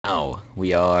now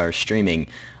we are streaming.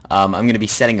 I'm going to be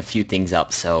setting a few things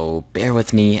up, so bear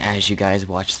with me as you guys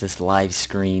watch this live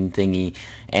screen thingy.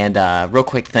 And real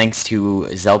quick, thanks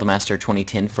to Zelda Master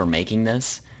 2010 for making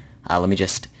this. Let me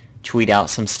just tweet out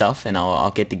some stuff, and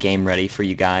I'll get the game ready for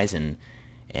you guys, and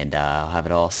I'll have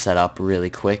it all set up really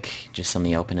quick. Just let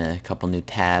me open a couple new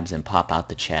tabs and pop out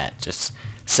the chat. Just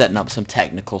setting up some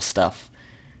technical stuff.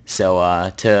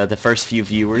 So to the first few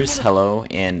viewers, hello,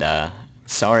 and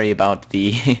sorry about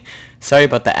the sorry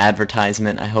about the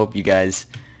advertisement. I hope you guys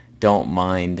don't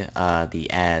mind the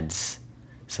ads.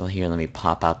 So here, let me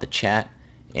pop out the chat,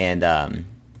 and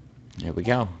there we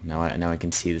go. Now I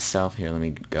can see the stuff. Here, let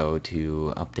me go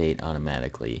to update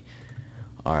automatically.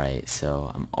 Alright,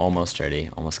 so I'm almost ready.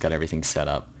 Almost got everything set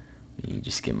up. Let me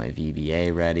just get my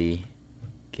VBA ready.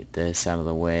 Get this out of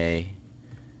the way.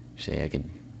 Actually, I could...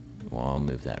 Well, I'll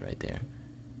move that right there.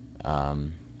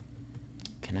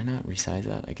 Can I not resize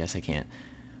that? I guess I can't.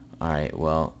 Alright,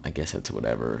 well, I guess that's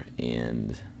whatever.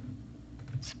 And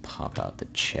let's pop out the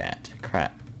chat.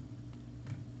 Crap.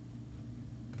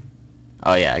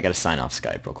 Oh yeah, I gotta sign off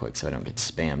Skype real quick so I don't get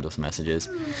spammed with messages.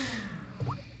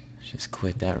 Just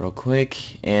quit that real quick.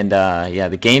 And yeah,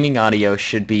 the gaming audio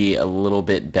should be a little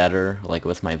bit better, like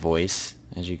with my voice,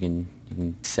 as you can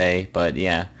say. But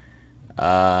yeah,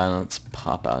 let's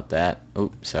pop out that.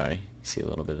 Oh, sorry. See a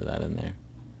little bit of that in there.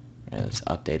 All right, let's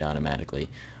update automatically.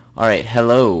 All right,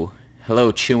 hello,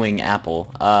 chewing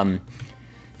apple.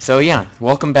 So yeah,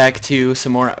 welcome back to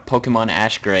some more Pokemon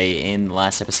Ash Gray. In the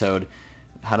last episode,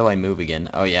 how do I move again?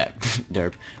 Oh yeah,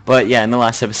 derp. But yeah, in the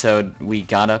last episode, we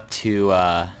got up to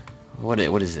what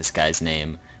is this guy's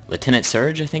name? Lieutenant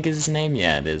Surge, I think is his name.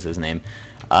 Yeah, it is his name.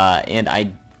 And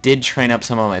I did train up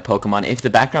some of my Pokemon. If the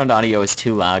background audio is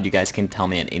too loud, you guys can tell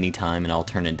me at any time, and I'll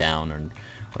turn it down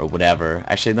or whatever.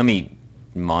 Actually, let me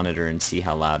monitor and see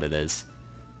how loud it is.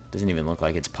 Doesn't even look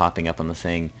like it's popping up on the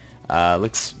thing.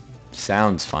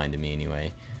 Sounds fine to me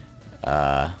anyway.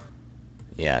 Yeah,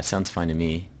 it sounds fine to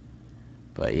me.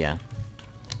 But yeah.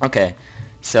 Okay,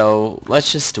 so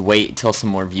let's just wait till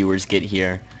some more viewers get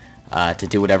here to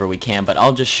do whatever we can. But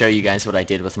I'll just show you guys what I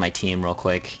did with my team real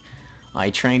quick. I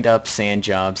trained up Sand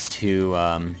Jobs to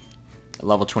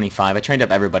level 25. I trained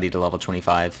up everybody to level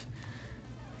 25.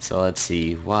 So let's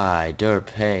see. Why, derp,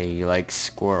 hey, you like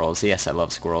squirrels? Yes, I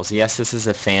love squirrels. Yes, this is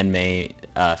a fan-made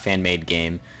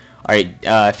game. Alright,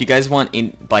 if you guys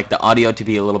want like the audio to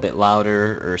be a little bit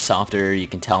louder or softer, you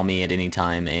can tell me at any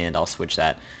time and I'll switch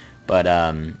that. But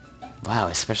wow,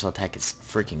 his special attack is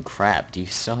freaking crap. Do you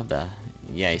still have the...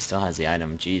 Yeah, he still has the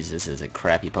item. Jeez, this is a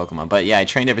crappy Pokemon. But yeah, I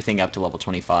trained everything up to level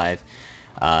 25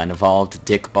 and evolved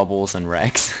Dick, Bubbles, and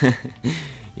Rex.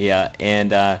 Yeah,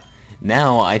 and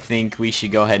now I think we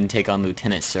should go ahead and take on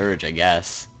Lieutenant Surge, I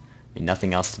guess. I mean,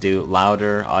 nothing else to do.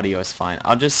 Louder, audio is fine.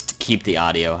 I'll just keep the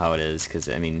audio how it is, because,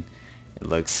 I mean, it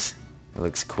looks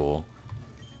cool.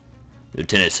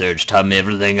 Lieutenant Surge taught me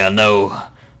everything I know.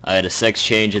 I had a sex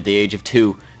change at the age of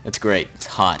 2. That's great. It's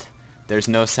hot. There's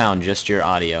no sound, just your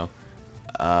audio.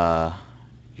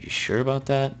 You sure about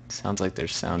that? Sounds like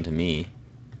there's sound to me.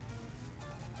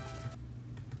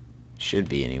 Should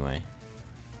be, anyway.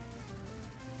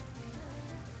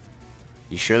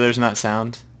 You sure there's not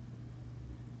sound?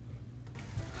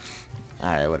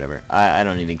 Alright, whatever. I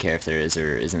don't even care if there is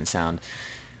or isn't sound.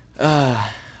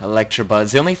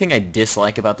 Electabuzz. The only thing I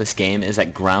dislike about this game is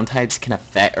that ground types can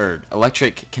affect, or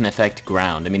electric can affect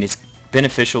ground. I mean, it's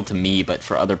beneficial to me, but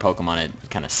for other Pokemon it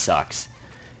kind of sucks.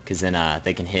 Because then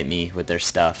they can hit me with their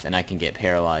stuff, and I can get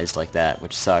paralyzed like that,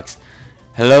 which sucks.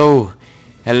 Hello!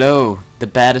 Hello! The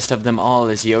baddest of them all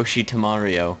is Yoshi to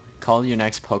Mario. Call your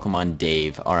next Pokemon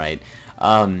Dave. Alright.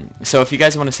 So if you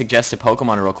guys want to suggest a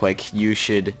Pokemon real quick, you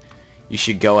should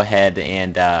go ahead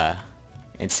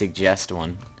and suggest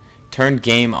one. Turn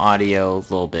game audio a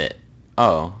little bit.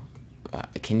 Oh.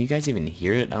 Can you guys even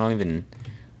hear it? I don't even...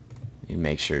 Let me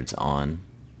make sure it's on.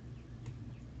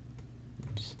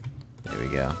 There we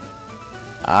go.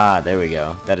 Ah, there we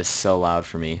go. That is so loud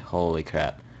for me. Holy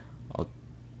crap. I'll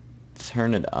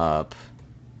turn it up.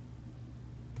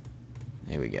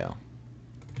 There we go.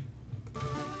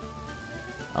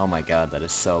 Oh my god, that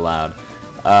is so loud.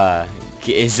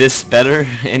 Is this better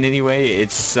in any way?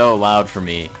 It's so loud for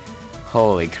me.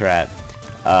 Holy crap.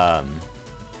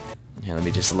 Here, let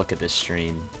me just look at this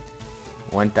stream.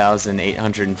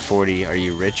 1,840. Are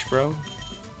you rich, bro?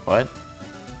 What?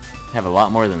 I have a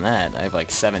lot more than that. I have like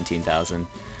 17,000.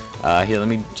 Here, let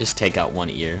me just take out one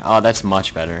ear. Oh, that's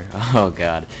much better. Oh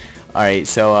god. Alright,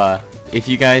 so if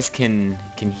you guys can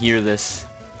hear this,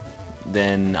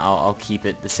 then I'll keep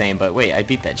it the same. But wait, I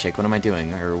beat that chick. What am I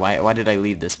doing? Or why did I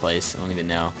leave this place? I don't even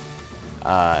know.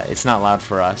 It's not loud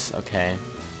for us. Okay.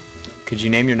 Could you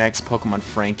name your next Pokemon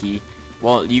Frankie?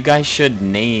 Well, you guys should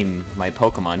name my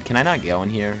Pokemon. Can I not go in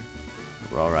here?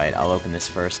 Alright, I'll open this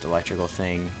first electrical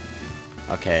thing.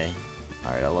 Okay.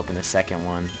 Alright, I'll open the second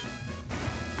one.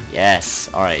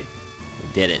 Yes. Alright.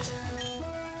 We did it.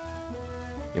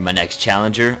 You're my next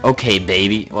challenger? Okay,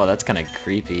 baby. Well, that's kind of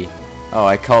creepy. Oh,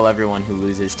 I call everyone who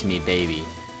loses to me baby.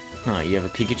 Huh, you have a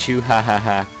Pikachu? Ha ha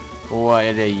ha.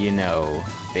 What do you know?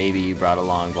 Baby you brought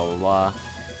along, blah blah blah.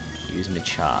 Use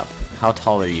Machop. How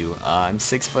tall are you? I'm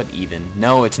 6 foot even.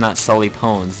 No, it's not Sully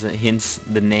Pones, hence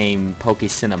the name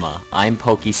PokeCinema. I'm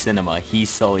PokeCinema, he's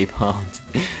Sully Pones.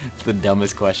 It's the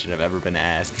dumbest question I've ever been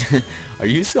asked. Are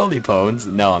you Sully Pones?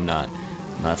 No, I'm not.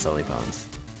 I'm not Sully Pones.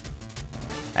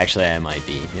 Actually, I might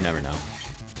be. You never know.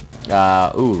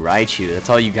 Ooh, Raichu. That's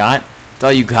all you got? That's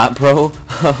all you got, bro?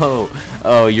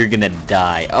 Oh, you're gonna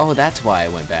die. Oh, that's why I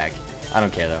went back. I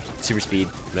don't care, though. Super speed.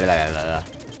 Blah, blah, blah, blah.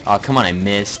 Oh, come on, I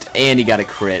missed. And he got a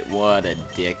crit. What a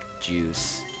dick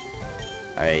juice.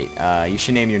 Alright, you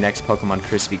should name your next Pokemon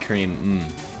Krispy Kreme.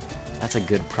 That's a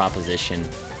good proposition.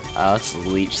 Let's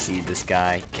Leech Seed this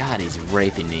guy. God, he's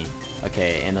raping me.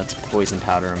 Okay, and let's Poison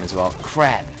Powder him as well.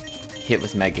 Crap! Hit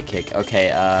with Mega Kick. Okay,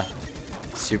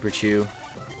 Super Chew.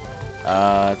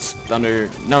 It's Thunder...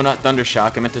 No, not Thunder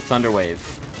Shock. I meant to Thunder Wave.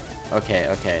 Okay,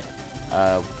 okay.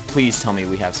 Please tell me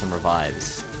we have some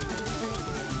revives.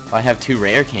 Oh, I have 2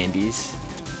 rare candies.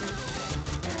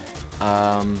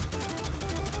 Come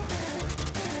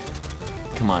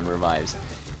on, revives.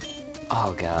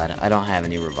 Oh god, I don't have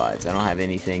any revives. I don't have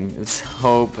anything. Let's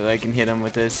hope that I can hit him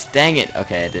with this. Dang it!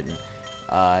 Okay, I didn't.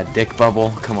 Dick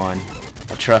Bubble, come on.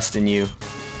 I trust in you.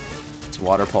 It's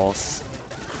Water Pulse.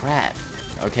 Crap.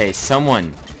 Okay,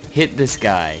 someone hit this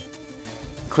guy.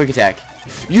 Quick attack.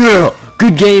 Yeah!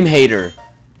 Good game, hater!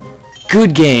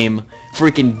 Good game!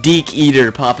 Freaking Deke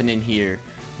Eater popping in here.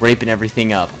 Raping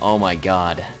everything up. Oh my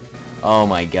god. Oh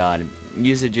my god.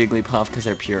 Use a Jigglypuff because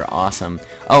they're pure awesome.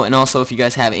 Oh, and also if you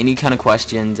guys have any kind of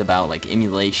questions about like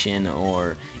emulation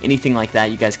or anything like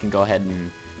that, you guys can go ahead and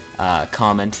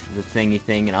comment the thingy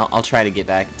thing, and I'll try to get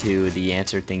back to the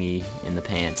answer thingy in the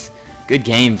pants. Good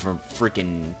game for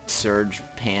freaking Surge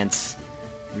Pants.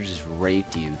 We just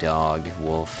raped you, dog,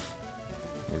 wolf.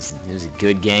 It was a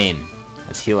good game.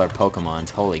 Let's heal our Pokemons.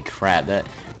 Holy crap, we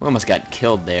almost got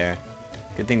killed there.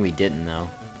 Good thing we didn't, though.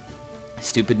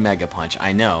 Stupid Mega Punch,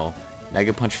 I know.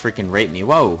 Mega Punch freaking raped me.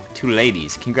 Whoa, 2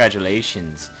 ladies.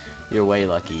 Congratulations. You're way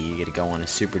lucky. You get to go on a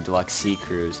super deluxe sea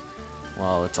cruise.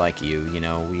 Well, it's like you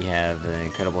know, we have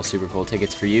incredible super cool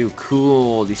tickets for you.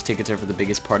 Cool! These tickets are for the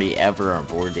biggest party ever on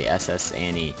board the SS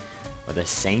Annie. Or the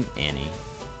Saint Annie.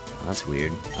 Oh, that's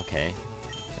weird. Okay.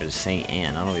 There's Saint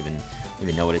Anne. I don't even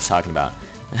know what it's talking about.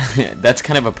 That's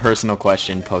kind of a personal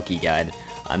question, Pokeguide.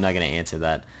 I'm not gonna answer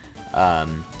that.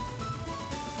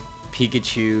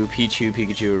 Pikachu,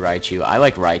 Raichu. I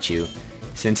like Raichu.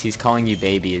 Since he's calling you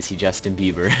baby, is he Justin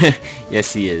Bieber?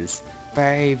 Yes, he is.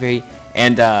 Baby.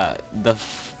 And the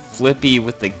Flippy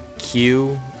with the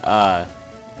Q,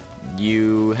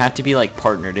 you have to be like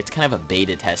partnered. It's kind of a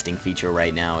beta testing feature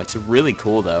right now. It's really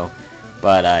cool though.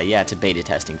 But yeah, it's a beta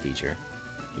testing feature.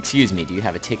 Excuse me, do you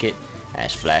have a ticket?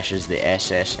 Ash flashes the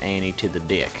SS Annie to the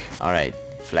dick. Alright,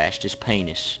 flashed his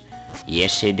penis.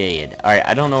 Yes, he did. Alright,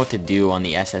 I don't know what to do on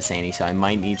the SS Annie, so I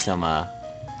might need some,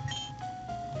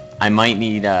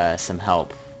 some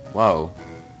help. Whoa.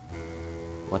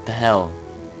 What the hell?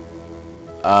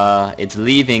 It's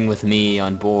leaving with me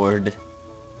on board.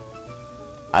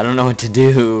 I don't know what to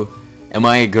do. Am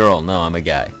I a girl? No, I'm a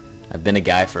guy. I've been a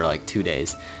guy for like 2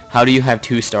 days. How do you have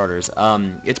 2 starters?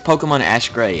 It's Pokemon Ash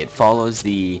Gray. It follows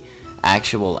the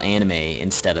actual anime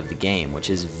instead of the game,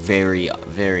 which is very,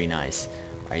 very nice.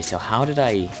 Alright, so how did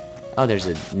I... Oh, there's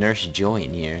a Nurse Joy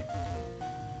in here.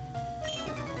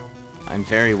 I'm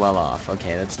very well off.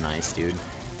 Okay, that's nice, dude.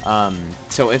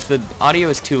 So if the audio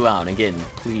is too loud, again,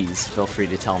 please feel free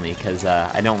to tell me, because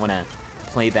I don't want to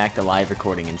play back the live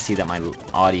recording and see that my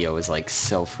audio is, like,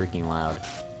 so freaking loud.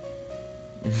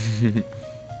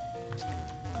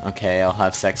 Okay, I'll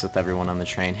have sex with everyone on the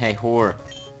train. Hey, whore!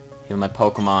 Heal my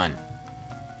Pokemon.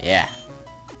 Yeah.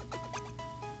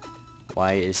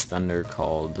 Why is thunder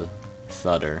called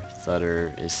Thudder?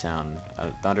 Thudder is sound.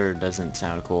 Thunder doesn't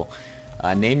sound cool.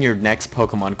 Name your next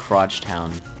Pokemon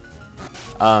Crotchtown.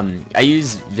 I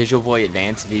use Visual Boy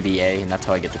Advance VBA, and that's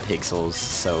how I get the pixels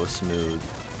so smooth.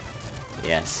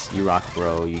 Yes, you rock,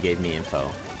 bro. You gave me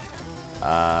info.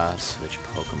 Switch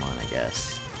Pokemon, I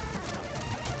guess.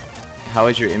 How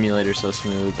is your emulator so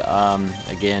smooth?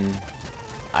 Again,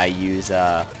 I use,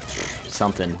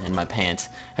 something in my pants.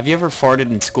 Have you ever farted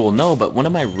in school? No, but one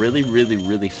of my really, really,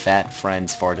 really fat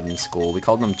friends farted in school. We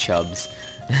called them chubs.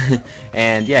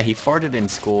 And yeah, he farted in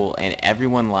school, and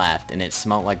everyone laughed, and it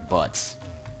smelled like butts.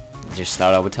 Just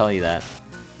thought I would tell you that.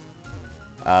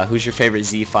 Who's your favorite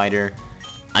Z fighter?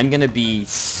 I'm gonna be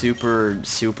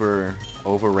super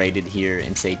overrated here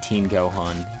and say Team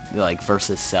Gohan, like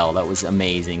versus Cell. That was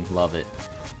amazing. Love it.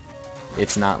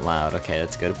 It's not loud. Okay,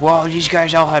 that's good. Whoa, these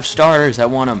guys all have starters. I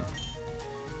want them.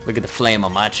 Look at the flame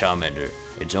on my Charmander.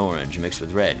 It's orange mixed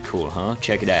with red. Cool, huh?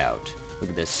 Check it out. Look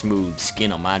at the smooth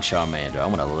skin on my Charmander. I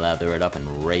want to leather it up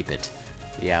and rape it.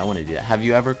 Yeah, I want to do that. Have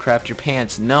you ever crapped your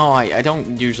pants? No, I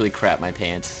don't usually crap my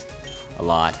pants a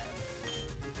lot.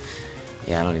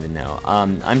 Yeah, I don't even know.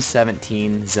 I'm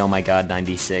 17. Zomygod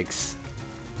 96.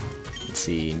 Let's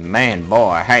see. Man,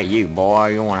 boy, hey you, boy,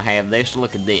 you want to have this?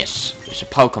 Look at this. It's a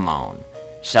Pokemon.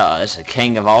 So, it's a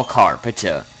king of all carp. It's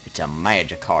a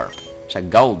Magikarp. It's a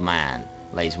gold mine.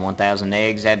 Lays 1,000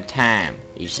 eggs at a time.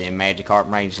 You see Magikarp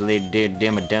range lid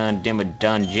dimmadun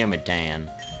jimmadan.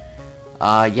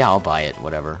 Yeah, I'll buy it.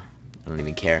 Whatever. I don't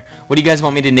even care. What do you guys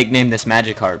want me to nickname this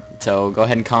Magikarp? So go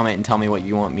ahead and comment and tell me what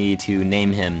you want me to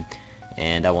name him,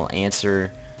 and I will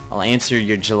answer. I'll answer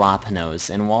your jalapenos.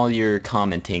 And while you're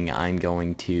commenting, I'm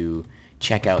going to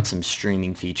check out some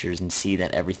streaming features and see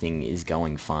that everything is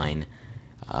going fine.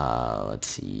 Let's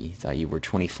see. Thought you were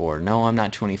 24. No, I'm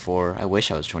not 24. I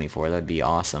wish I was 24. That'd be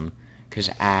awesome. 'Cause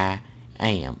I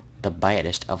am the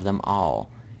baddest of them all.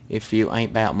 If you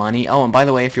ain't about money. Oh, and by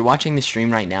the way, if you're watching the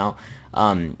stream right now,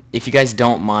 if you guys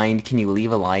don't mind, can you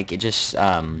leave a like? It just,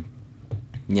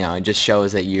 you know, it just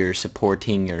shows that you're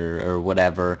supporting or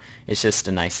whatever. It's just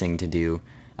a nice thing to do,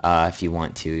 if you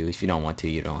want to. If you don't want to,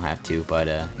 you don't have to. But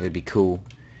it would be cool.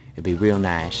 It'd be real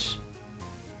nice.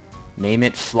 Name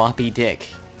it Floppy Dick.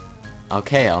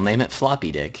 Okay, I'll name it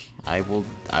Floppy Dick. I will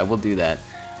do that.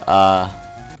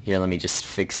 Here, let me just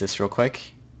fix this real quick.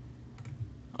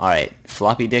 Alright,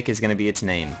 Floppy Dick is gonna be its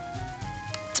name.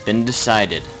 It's been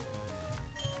decided.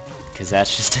 Because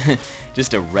that's just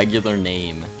just a regular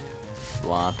name.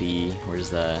 Floppy, where's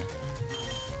the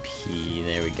P?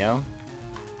 There we go.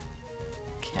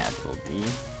 Capital D.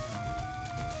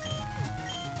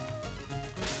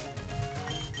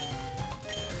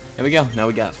 There we go. Now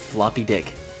we got Floppy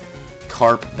Dick.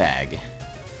 Carp bag.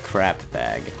 Crap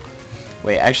bag.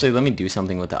 Wait, actually, let me do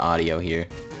something with the audio here.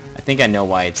 I think I know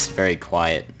why it's very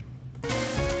quiet.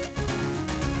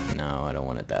 No, I don't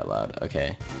want it that loud.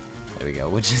 Okay. There we go.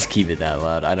 We'll just keep it that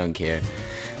loud. I don't care.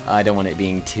 I don't want it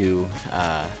being too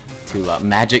loud.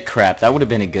 Magic Crap. That would have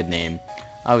been a good name.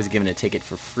 I was given a ticket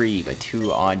for free by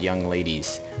two odd young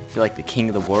ladies. I feel like the king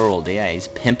of the world. Yeah, he's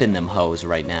pimping them hoes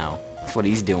right now. That's what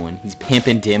he's doing. He's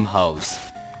pimping dim hoes.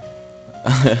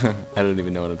 I don't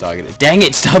even know what I'm talking about. Dang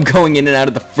it! Stop going in and out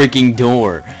of the freaking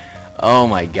door! Oh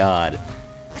my god.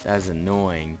 That is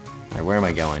annoying. Alright, where am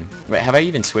I going? Wait, have I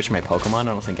even switched my Pokemon? I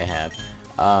don't think I have.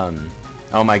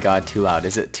 Oh my god, too loud.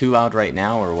 Is it too loud right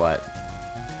now, or what?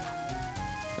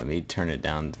 Let me turn it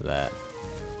down to that.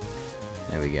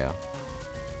 There we go.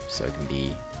 So it can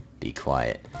be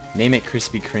quiet. Name it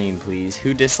Krispy Kreme, please.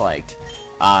 Who disliked?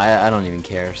 I don't even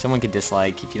care. Someone could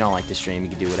dislike. If you don't like the stream, you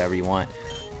can do whatever you want.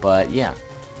 But yeah.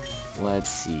 Let's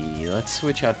see. Let's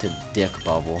switch out to Dick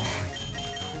Bubble.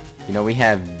 You know, we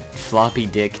have Floppy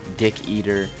Dick, Dick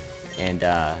Eater, and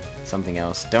something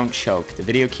else. Don't choke. The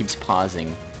video keeps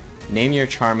pausing. Name your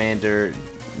Charmander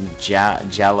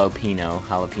Jalapeno,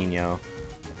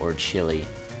 or Chili.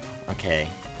 Okay.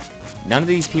 None of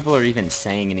these people are even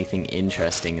saying anything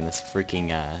interesting in this freaking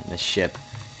this ship.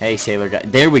 Hey, Sailor Guy.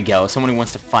 There we go. Someone who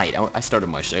wants to fight. I started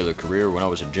my sailor career when I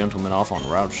was a gentleman off on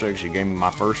Route 6. He gave me my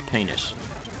first penis.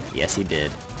 Yes, he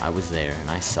did. I was there,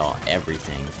 and I saw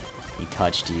everything. He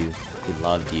touched you. He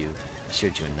loved you. He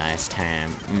showed you a nice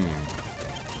time.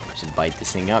 Should bite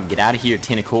this thing up. Get out of here,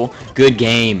 Tentacle. Good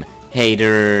game,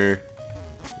 hater.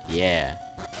 Yeah.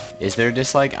 Is there a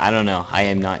dislike? I don't know. I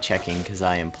am not checking because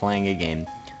I am playing a game.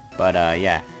 But,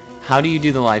 yeah. How do you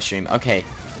do the live stream? Okay.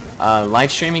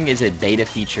 Live streaming is a beta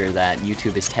feature that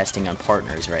YouTube is testing on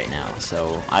partners right now.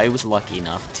 So I was lucky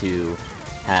enough to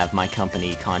have my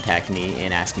company contact me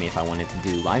and ask me if I wanted to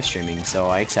do live streaming. So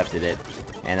I accepted it.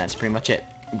 And that's pretty much it.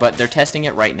 But they're testing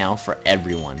it right now for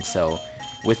everyone. So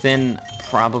within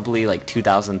probably like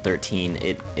 2013,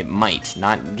 it might,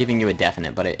 not giving you a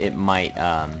definite, but it might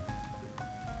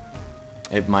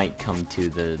come to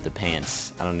the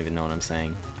pants. I don't even know what I'm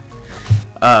saying.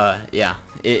 Yeah,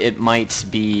 it might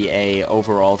be a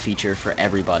overall feature for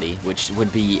everybody, which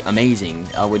would be amazing.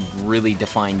 I would really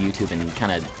define YouTube and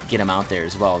kind of get them out there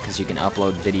as well, because you can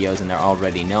upload videos and they're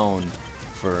already known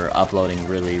for uploading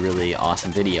really, really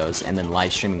awesome videos, and then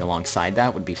live streaming alongside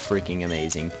that would be freaking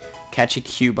amazing. Catch a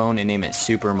Cubone and name it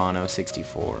Super Mono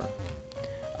 64.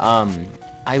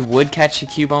 I I would catch a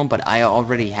Cubone, but I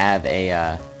already have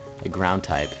a ground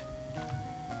type.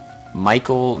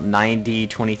 Michael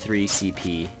 9023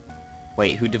 CP.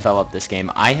 Wait, who developed this game?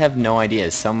 I have no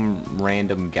idea. Some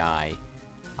random guy.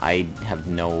 I have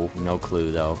no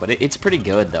clue though. But it's pretty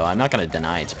good though. I'm not gonna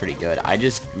deny it's pretty good. I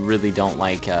just really don't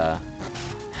like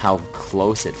how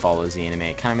close it follows the anime.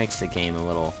 It kind of makes the game a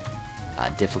little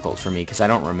difficult for me because I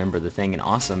don't remember the thing. An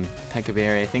awesome Pekka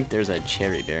berry. I think there's a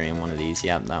cherry berry in one of these.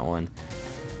 Yep, that one.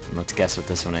 Let's guess what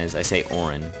this one is. I say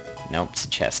Orin. Nope, it's a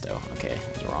Chesto. Okay,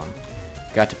 I was wrong.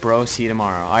 Got to bro, see you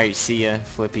tomorrow. Alright, see ya,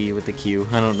 Flippy with the Q.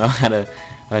 I don't know how to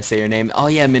say your name. Oh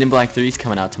yeah, Men in Black 3 is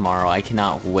coming out tomorrow. I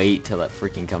cannot wait till that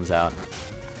freaking comes out.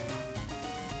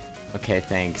 Okay,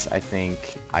 thanks. I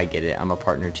think I get it. I'm a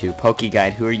partner too. Poke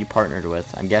Guide, who are you partnered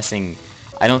with? I'm guessing,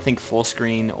 I don't think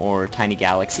Fullscreen or Tiny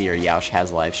Galaxy or Yaush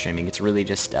has live streaming. It's really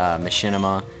just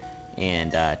Machinima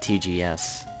and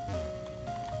TGS.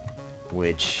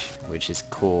 Which is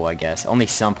cool, I guess. Only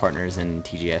some partners in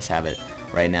TGS have it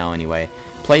right now anyway.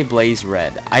 Play Blaze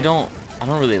Red. I don't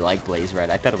really like Blaze Red.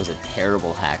 I thought it was a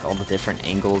terrible hack. All the different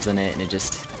angles in it, and it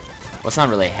just, well, it's not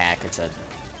really a hack, it's a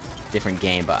different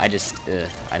game, but I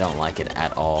don't like it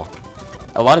at all.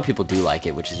 A lot of people do like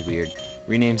it, which is weird.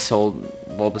 Rename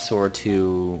Bulbasaur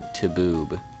to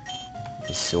Boob.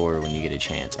 The sword when you get a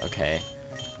chance. Okay.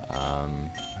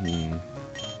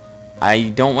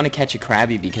 I don't want to catch a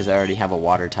Krabby because I already have a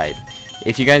water type.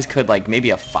 If you guys could, like,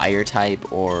 maybe a fire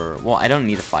type or... Well, I don't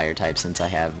need a fire type since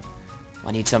I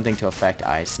need something to affect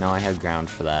ice. No, I have ground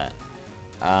for that.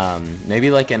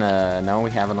 Maybe like no, we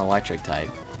have an electric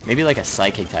type. Maybe like a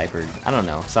psychic type or, I don't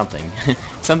know, something.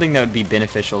 Something that would be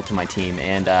beneficial to my team.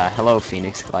 And, hello,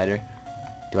 Phoenix Glider.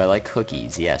 Do I like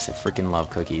cookies? Yes, I freaking love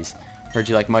cookies. Heard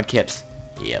you like Mudkips?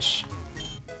 Yes.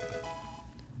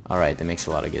 Alright, that makes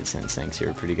a lot of good sense. Thanks, you're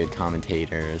a pretty good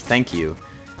commentator. Thank you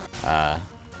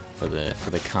for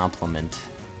the compliment.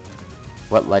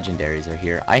 What legendaries are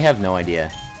here? I have no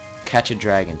idea. Catch a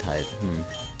dragon type.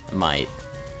 Might.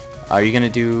 Are you gonna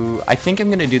do... I think I'm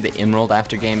gonna do the Emerald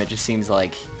after game. It just seems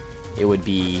like it would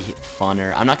be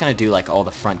funner. I'm not gonna do like all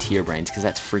the Frontier Brains because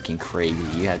that's freaking crazy.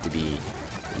 You have to be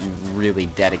really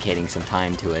dedicating some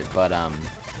time to it. But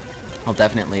I'll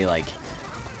definitely like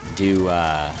do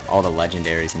all the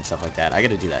legendaries and stuff like that. I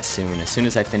gotta do that soon. As soon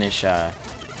as I finish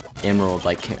Emerald,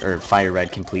 like, or Fire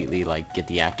Red completely, like, get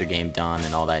the after game done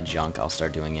and all that junk, I'll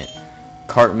start doing it.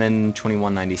 Cartman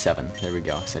 2197. There we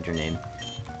go. Said your name.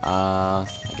 I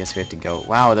guess we have to go.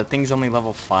 Wow, that thing's only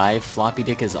level 5. Floppy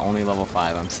Dick is only level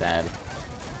 5. I'm sad.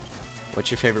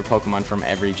 What's your favorite Pokemon from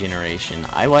every generation?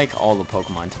 I like all the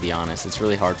Pokemon, to be honest. It's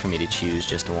really hard for me to choose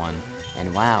just one.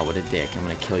 And wow, what a dick. I'm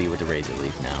gonna kill you with the Razor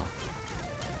Leaf now.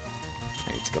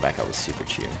 Alright, let's go back out with Super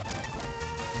Chew.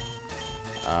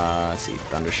 Let's see.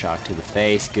 Thundershock to the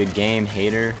face. Good game,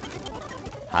 hater.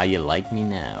 How you like me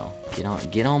now?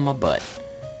 Get on my butt.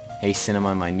 Hey,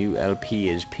 Cinema, my new LP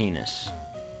is Penis.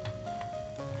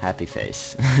 Happy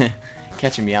face.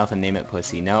 Catch a Meowth and name it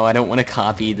Pussy. No, I don't want to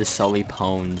copy the Sully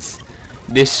Pones.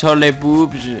 The Sully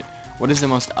Boobs. What is the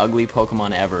most ugly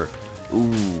Pokemon ever?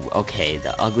 Ooh, okay,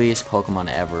 the ugliest Pokemon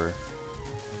ever.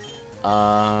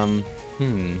 I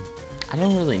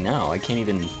don't really know. I can't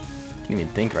even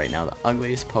think right now. The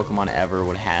ugliest Pokemon ever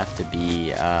would have to be,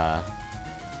 dang,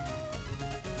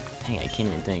 I can't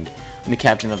even think. I'm the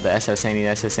captain of the SS Annie. The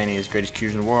SS Annie is the greatest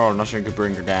creature in the world. Nothing could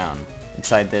bring her down.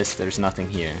 Inside this, there's nothing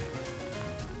here.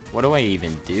 What do I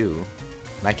even do?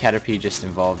 My Caterpie just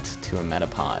evolved to a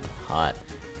Metapod. Hot.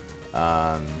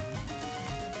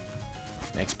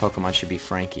 Next Pokemon should be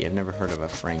Frankie. I've never heard of a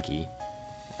Frankie.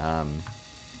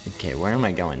 Okay, where am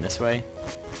I going? This way?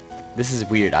 This is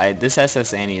weird. This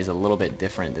SS Annie is a little bit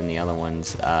different than the other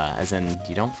ones, as in,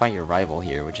 you don't fight your rival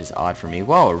here, which is odd for me.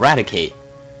 Whoa, Eradicate!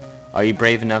 Are you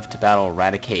brave enough to battle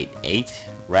Radicate 8?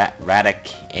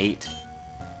 Radicate?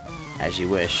 As you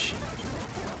wish.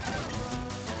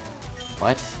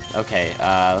 What? Okay,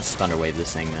 let's Thunder Wave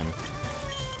this thing then.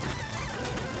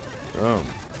 Boom.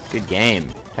 Good game.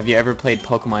 Have you ever played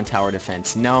Pokemon Tower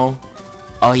Defense? No?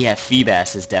 Oh yeah,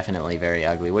 Feebas is definitely very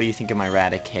ugly. What do you think of my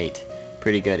Radicate?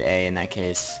 Pretty good, A. In that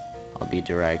case, I'll be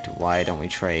direct. Why don't we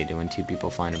trade? When two people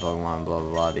find a Pokemon, blah blah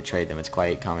blah, they trade them. It's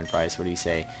quite common price. What do you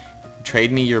say?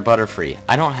 Trade me your Butterfree.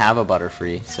 I don't have a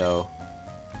Butterfree, so...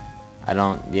 I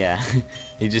don't... yeah.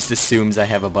 He just assumes I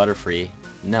have a Butterfree.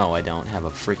 No, I don't have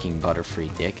a freaking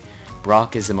Butterfree, dick.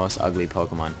 Brock is the most ugly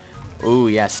Pokemon. Ooh,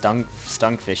 yeah,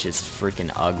 Stunkfish is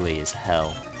freaking ugly as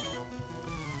hell.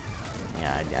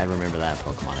 Yeah, I remember that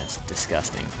Pokemon. It's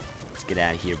disgusting. Let's get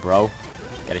out of here, bro.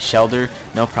 Got a Shelter?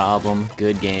 No problem.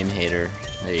 Good game, hater.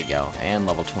 There you go. And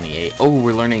level 28. Oh,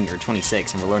 we're learning... or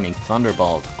 26, and we're learning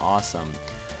Thunderbolt. Awesome.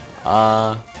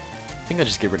 I think I'll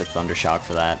just get rid of Thundershock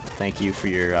for that. Thank you for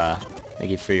your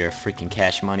freaking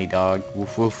cash money, dog.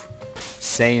 Woof woof.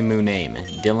 Say a moo name.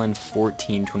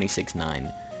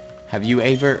 Dylan14269. Have you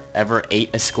ever ate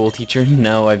a school teacher?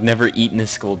 No, I've never eaten a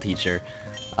school teacher.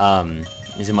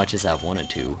 As much as I've wanted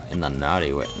to in the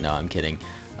naughty way. No, I'm kidding.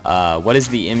 What is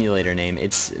the emulator name?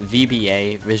 It's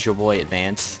VBA, Visual Boy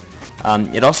Advance.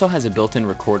 It also has a built-in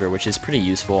recorder, which is pretty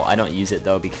useful. I don't use it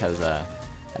though because I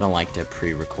don't like to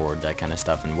pre-record that kind of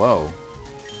stuff. And whoa,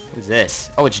 who's this?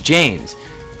 Oh, it's James.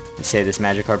 You say this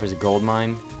Magikarp is a gold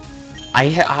mine?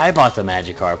 I bought the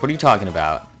Magikarp. What are you talking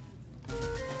about?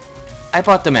 I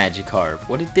bought the Magikarp.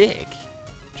 What a dick.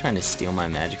 Trying to steal my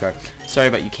Magikarp. Sorry,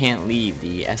 but you can't leave.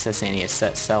 The SSN is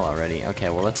set sell already. Okay,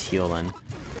 well, let's heal then.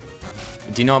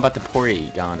 Do you know about the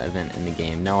Porygon event in the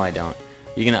game? No, I don't.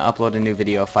 You're gonna upload a new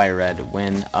video, Fire Red.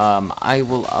 When? I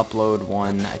will upload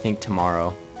one, I think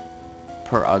tomorrow.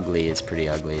 Per ugly is pretty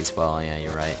ugly as well. Yeah,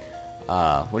 you're right.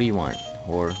 What do you want?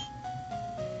 Or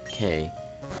okay.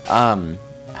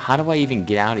 How do I even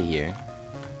get out of here?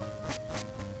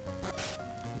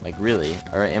 Like, really?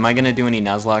 Or am I gonna do any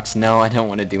Nuzlocks? No, I don't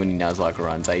want to do any Nuzlocke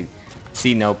runs. I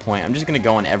see no point. I'm just gonna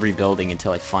go in every building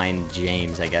until I find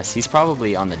James, I guess. He's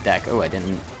probably on the deck. Oh, I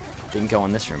didn't go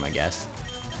in this room, I guess.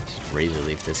 Just razor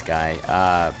leaf this guy.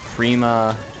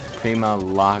 Prima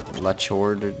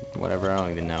Lachord or whatever, I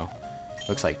don't even know.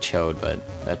 Looks like Chode, but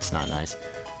that's not nice.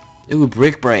 Ooh,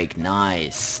 Brick Break.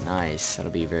 Nice, nice.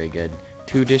 That'll be very good.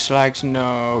 2 dislikes?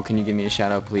 No. Can you give me a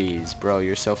shout out, please? Bro,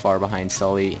 you're so far behind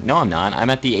Sully. No, I'm not. I'm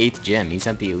at the 8th gym. He's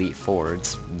at the Elite 4.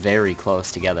 It's very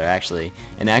close together, actually.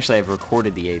 And actually, I've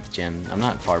recorded the 8th gym. I'm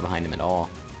not far behind him at all.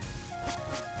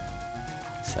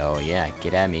 So, yeah,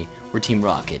 get at me. We're Team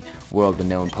Rocket. World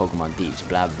renowned Pokemon thieves.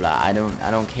 Blah, blah. I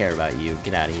don't care about you.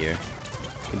 Get out of here.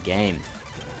 Good game.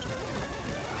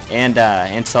 And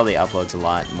Sully uploads a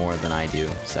lot more than I do.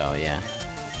 So, yeah.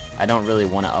 I don't really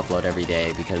want to upload every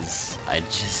day because it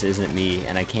just isn't me,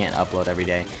 and I can't upload every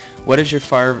day. What is your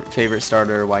favorite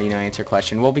starter? Why you don't answer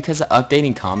question? Well, because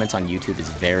updating comments on YouTube is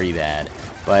very bad.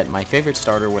 But my favorite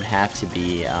starter would have to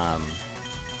be, I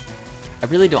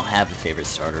really don't have a favorite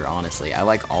starter, honestly. I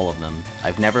like all of them.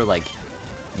 I've never, like,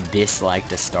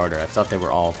 disliked a starter. I thought they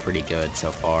were all pretty good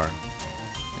so far.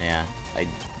 Yeah, I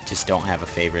just don't have a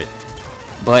favorite.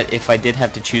 But if I did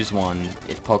have to choose one,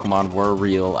 if Pokemon were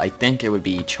real, I think it would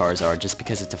be Charizard, just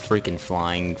because it's a freaking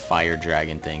flying fire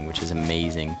dragon thing, which is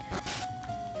amazing.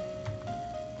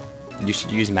 You should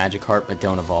use Magikarp, but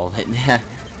don't evolve it.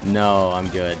 No, I'm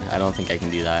good. I don't think I can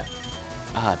do that.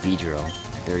 Ah, Beedrill.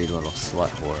 Dirty little slut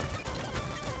whore.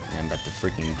 I'm about to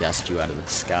freaking dust you out of the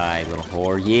sky, little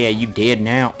whore. Yeah, you dead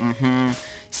now.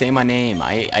 Say my name.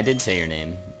 I did say your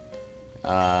name.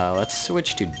 Let's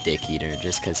switch to Dick Eater,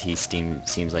 just because he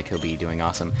seems like he'll be doing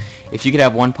awesome. If you could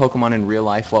have one Pokemon in real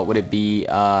life, what would it be?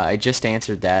 I just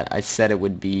answered that. I said it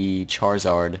would be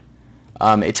Charizard.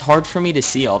 It's hard for me to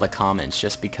see all the comments,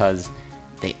 just because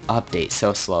they update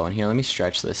so slow. And here, let me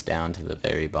stretch this down to the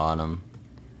very bottom.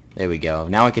 There we go.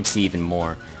 Now I can see even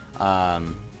more.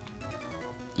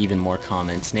 Even more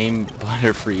comments. Name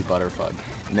Butterfree Butterfug.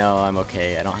 No, I'm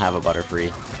okay. I don't have a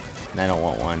Butterfree. And I don't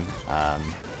want one.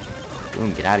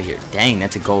 Boom, get out of here. Dang,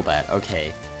 that's a Golbat.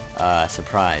 Okay.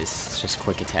 Surprise. It's just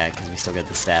quick attack, because we still get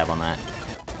the stab on that.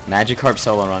 Magikarp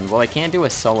solo run. Well, I can't do a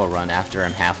solo run after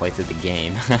I'm halfway through the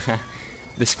game.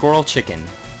 The Squirrel Chicken.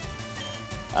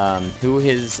 Who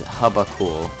is Hubba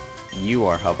Cool? You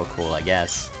are Hubba Cool, I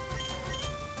guess.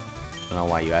 I don't know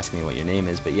why you asked me what your name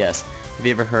is, but yes. Have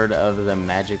you ever heard of the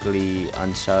magically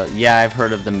unsub? Yeah, I've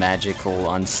heard of the magical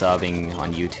unsubbing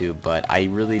on YouTube, but I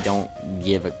really don't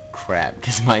give a crap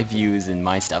because my views and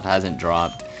my stuff hasn't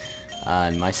dropped.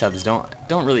 And my subs don't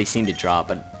really seem to drop,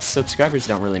 but subscribers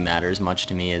don't really matter as much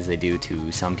to me as they do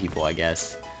to some people, I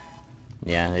guess.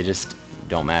 Yeah, they just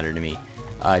don't matter to me.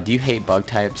 Do you hate bug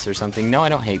types or something? No, I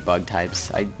don't hate bug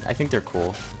types. I think they're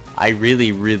cool. I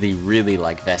really, really, really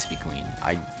like Vespiquen.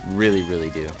 I really, really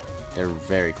do. They're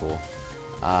very cool.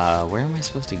 Where am I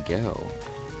supposed to go?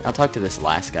 I'll talk to this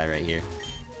last guy right here.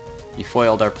 You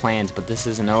foiled our plans, but this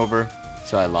isn't over.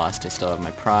 So I lost. I still have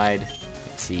my pride.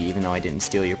 Let's see, even though I didn't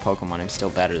steal your Pokemon, I'm still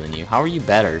better than you. How are you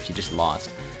better if you just lost?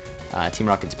 Team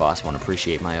Rocket's boss won't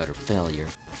appreciate my utter failure.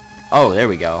 Oh, there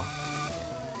we go.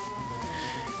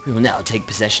 We will now take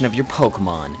possession of your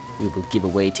Pokemon. We will give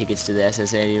away tickets to the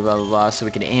SSA, blah blah blah, so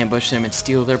we can ambush them and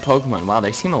steal their Pokemon. Wow,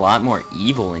 they seem a lot more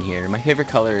evil in here. My favorite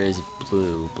color is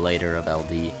blue, Blader of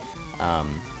LD.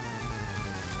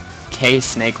 K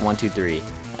Snake 123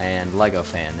 and Lego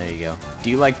fan. There you go.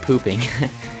 Do you like pooping?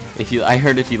 I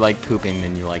heard if you like pooping,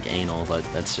 then you like anal, but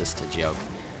that's just a joke.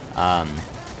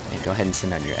 Yeah, go ahead and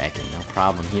send out your Ekin. No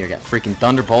problem here. Got freaking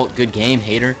Thunderbolt. Good game,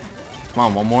 hater. Come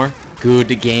on, one more. Good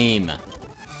game.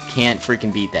 Can't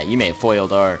freaking beat that. You may have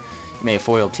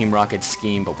foiled Team Rocket's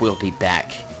scheme, but we'll be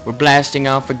back. We're blasting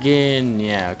off again.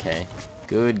 Yeah, okay.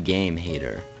 Good game,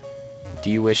 hater. Do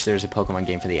you wish there was a Pokemon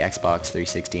game for the Xbox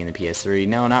 360 and the PS3?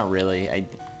 No, not really.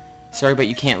 Sorry, but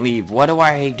you can't leave. What do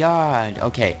I done?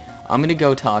 Okay, I'm gonna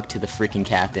go talk to the freaking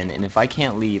captain, and if I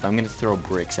can't leave, I'm gonna throw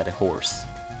bricks at a horse.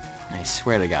 I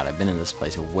swear to God, I've been in this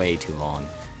place way too long.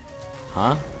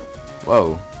 Huh?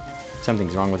 Whoa.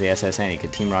 Something's wrong with the SSN.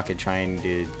 Could Team Rocket trying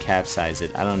to capsize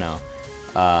it? I don't know.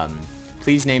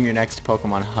 Please name your next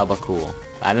Pokemon Hubba Cool.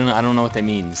 I don't know what that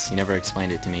means. You never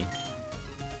explained it to me.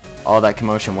 All that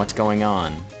commotion, what's going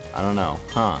on? I don't know.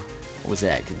 Huh. What was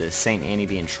that? Could the St. Annie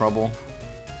be in trouble?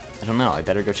 I don't know. I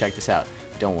better go check this out.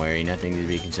 Don't worry, nothing to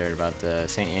be concerned about. The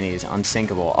St. Annie is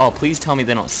unsinkable. Oh, please tell me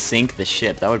they don't sink the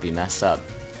ship. That would be messed up.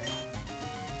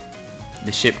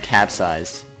 The ship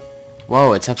capsized.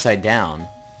 Whoa, it's upside down.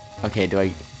 Okay, do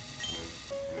I...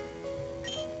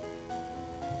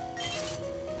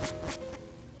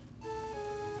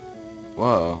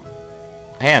 Whoa.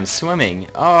 Hey, I'm swimming.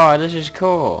 Oh, this is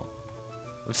cool.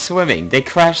 I'm swimming. They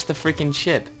crashed the freaking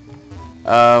ship.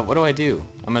 What do I do?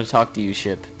 I'm gonna talk to you,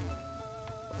 ship.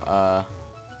 Well,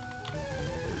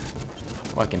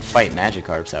 I can fight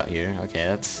Magikarps out here. Okay,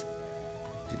 that's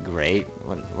great.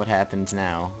 What happens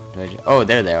now? Oh,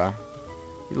 there they are.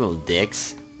 You little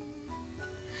dicks.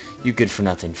 You good for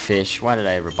nothing fish. Why did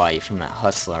I ever buy you from that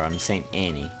hustler on St.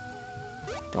 Annie?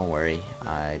 Don't worry.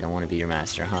 I don't want to be your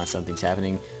master, huh? Something's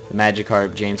happening. The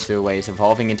Magikarp James threw away is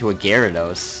evolving into a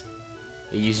Gyarados.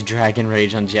 It used Dragon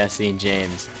Rage on Jesse and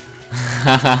James.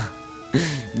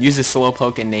 Use a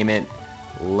Slowpoke and name it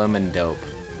Lemon Dope.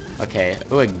 Okay.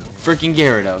 Ooh, a freaking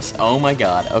Gyarados. Oh my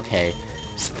god. Okay.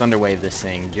 Just Thunder Wave this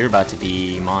thing. You're about to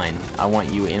be mine. I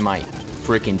want you in my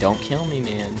freaking... Don't kill me,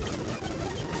 man.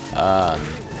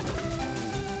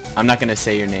 I'm not gonna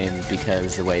say your name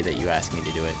because the way that you asked me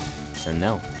to do it. So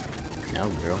no. No,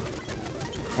 girl.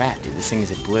 Crap, dude. This thing is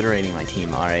obliterating my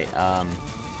team. Alright,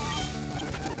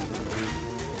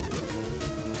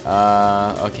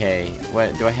 okay.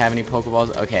 What, do I have any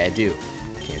Pokeballs? Okay, I do.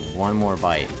 Okay, one more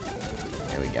bite.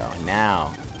 There we go.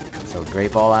 Now. So,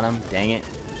 Great Ball on him. Dang it.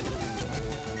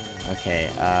 Okay,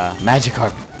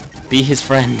 Magikarp. Be his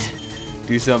friend.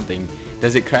 Do something.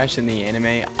 Does it crash in the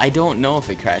anime? I don't know if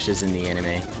it crashes in the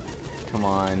anime. Come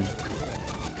on.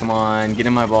 Come on, get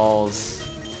in my balls.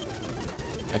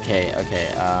 Okay,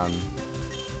 okay,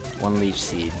 one Leech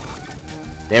Seed.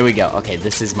 There we go. Okay,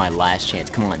 this is my last chance.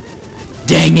 Come on.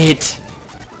 Dang it!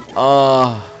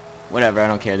 Oh, whatever, I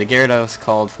don't care. The Gyarados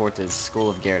called forth his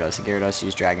School of Gyarados. The Gyarados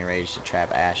used Dragon Rage to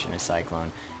trap Ash in a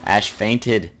Cyclone. Ash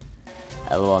fainted.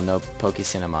 LOL, no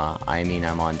PokeCinema. I mean,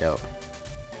 I'm on dope.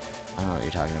 I don't know what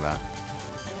you're talking about.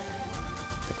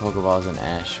 The Pokeballs and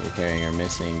Ash were carrying are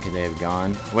missing. Could they have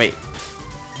gone? Wait.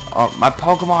 Oh, my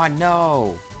Pokemon,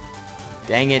 no!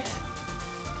 Dang it.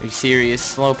 Are you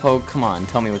serious? Slowpoke, come on,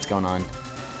 tell me what's going on.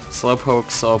 Slowpoke,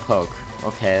 Slowpoke.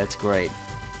 Okay, that's great.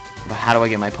 But how do I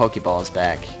get my Pokeballs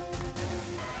back?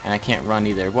 And I can't run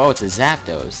either. Whoa, it's a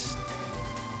Zapdos.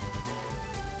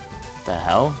 What the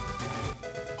hell?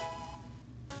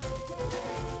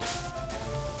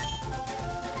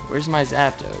 Where's my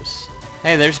Zapdos?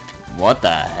 Hey, there's... What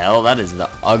the hell? That is the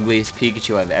ugliest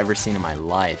Pikachu I've ever seen in my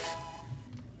life.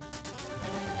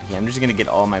 Okay, I'm just gonna get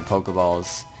all my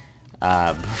Pokeballs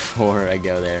before I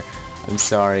go there. I'm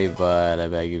sorry, but I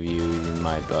beg of you,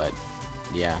 my butt.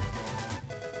 Yeah.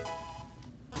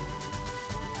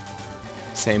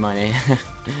 Say my name.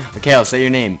 Okay, I'll say your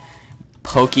name.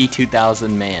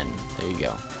 Poke2000 Man. There you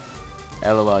go.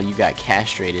 LOL, you got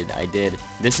castrated. I did.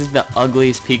 This is the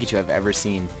ugliest Pikachu I've ever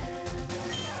seen.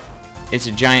 It's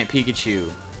a giant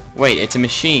Pikachu. Wait, it's a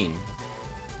machine.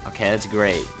 Okay, that's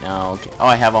great. No, okay. Oh,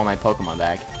 I have all my Pokemon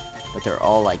back. But they're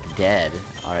all, like, dead.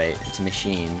 Alright, it's a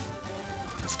machine.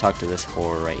 Let's talk to this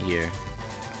whore right here.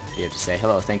 You have to say,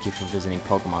 hello, thank you for visiting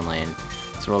Pokemon Land.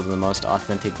 This world is the most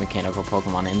authentic mechanical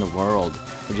Pokemon in the world.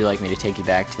 Would you like me to take you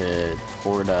back to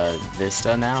Porta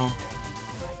Vista now?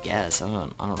 I guess. I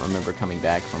don't remember coming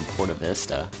back from Porta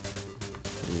Vista.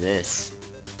 What is this?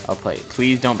 I'll play.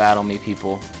 Please don't battle me,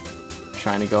 people. I'm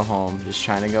trying to go home. Just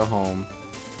trying to go home.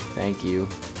 Thank you.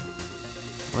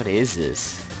 What is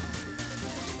this?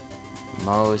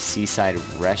 Moe's Seaside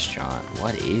Restaurant.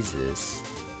 What is this?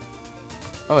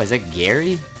 Oh, is that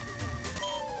Gary?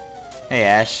 Hey,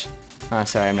 Ash. Oh,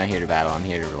 sorry, I'm not here to battle. I'm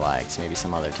here to relax. Maybe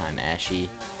some other time, Ashy.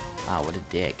 Ah, what a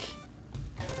dick.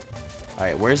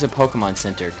 Alright, where's the Pokemon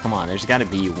Center? Come on, there's gotta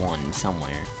be one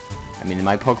somewhere. I mean,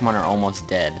 my Pokemon are almost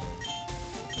dead.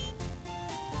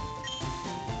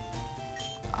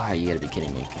 Ah, you gotta be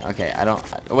kidding me. Okay, I don't...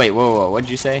 Wait, whoa, what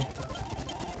did you say?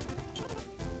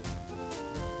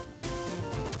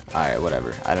 Alright,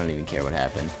 whatever. I don't even care what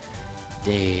happened.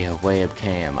 Damn,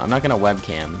 webcam. I'm not gonna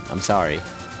webcam. I'm sorry.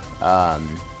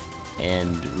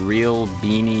 And real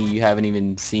beanie, you haven't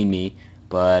even seen me.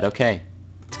 But, okay.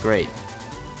 It's great.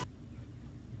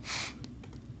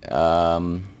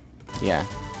 Yeah.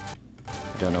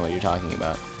 I don't know what you're talking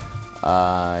about.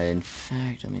 In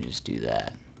fact, let me just do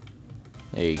that.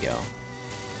 There you go.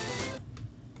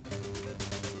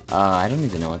 I don't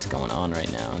even know what's going on right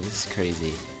now. This is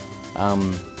crazy.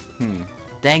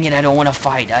 Dang it, I don't want to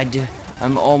fight.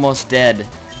 I'm almost dead.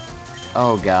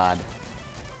 Oh, God.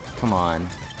 Come on.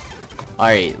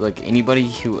 Alright, look,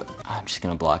 anybody who... I'm just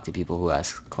gonna block the people who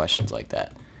ask questions like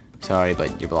that. Sorry,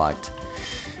 but you're blocked.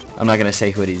 I'm not gonna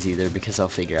say who it is either, because I'll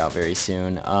figure out very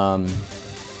soon.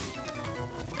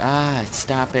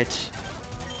 Stop it.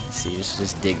 Let's see,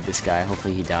 just dig this guy.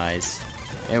 Hopefully he dies.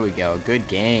 There we go. Good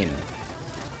game.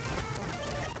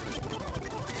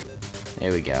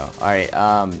 There we go. Alright,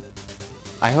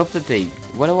 I hope that they...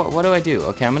 What do I do?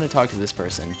 Okay, I'm gonna talk to this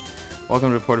person.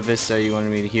 Welcome to Porta Vista. You wanted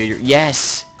me to hear your...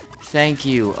 Yes! Thank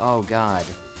you! Oh, God.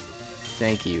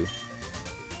 Thank you.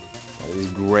 That was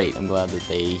great. I'm glad that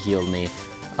they healed me.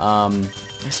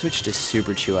 I switched to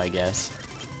Super Chew, I guess.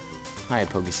 Hi,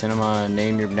 PokeCinema.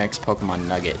 Name your next Pokemon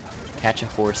Nugget. Catch a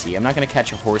Horsey. I'm not gonna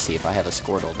catch a Horsey if I have a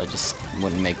Squirtle. That just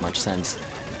wouldn't make much sense.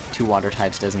 Two water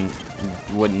types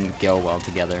wouldn't go well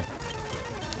together.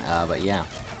 But yeah,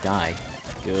 die.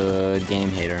 Good game,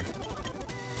 hater.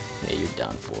 Yeah, you're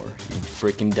done for. You're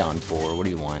freaking done for. What do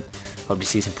you want? Hope to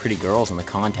see some pretty girls in the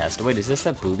contest. Wait, is this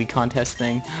that booby contest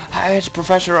thing? Hi, it's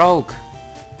Professor Oak!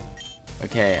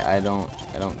 Okay, I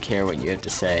don't care what you have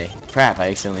to say. Crap, I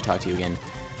accidentally talked to you again.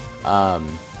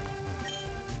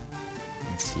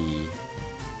 Let's see.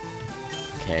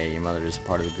 Okay, your mother is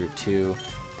part of the group too.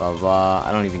 Blah, blah.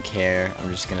 I don't even care. I'm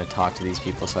just gonna talk to these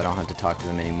people so I don't have to talk to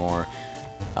them anymore.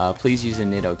 Please use a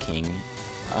Nidoking.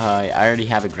 I already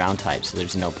have a ground type, so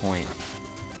there's no point.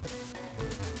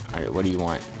 Alright, what do you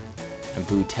want? A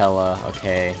Butella,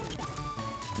 okay.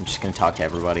 I'm just gonna talk to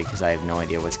everybody because I have no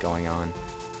idea what's going on.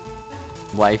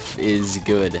 Life is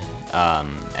good.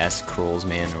 S. Kroll's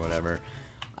man or whatever.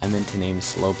 I meant to name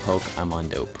Slowpoke. I'm on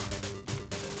dope.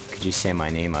 Could you say my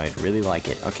name? I'd really like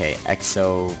it. Okay,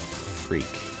 Exo Freak.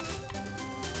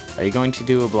 Are you going to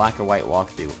do a black or white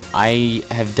walkthrough? I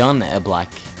have done a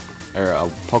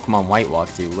Pokemon White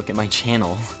walkthrough. Look at my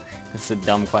channel. That's a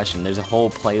dumb question. There's a whole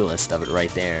playlist of it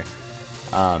right there.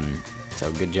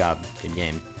 So good job. Good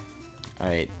game.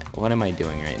 Alright, what am I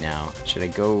doing right now? Should I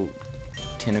go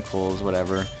Tentacles,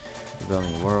 whatever?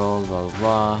 Building a world, blah, blah,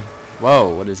 blah.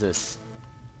 Whoa, what is this?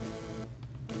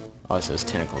 Oh, it says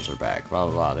Tentacles are back. Blah,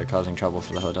 blah, blah. They're causing trouble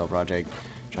for the hotel project.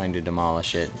 Trying to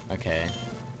demolish it. Okay.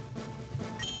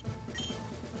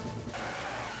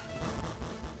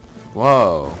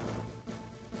 Whoa.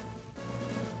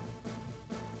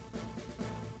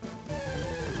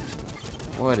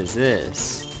 What is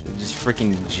this? Just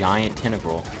freaking giant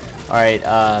tentacle. Alright,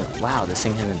 wow, this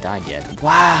thing hasn't died yet.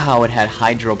 Wow, it had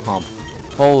Hydro Pump.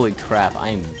 Holy crap, I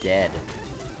am dead.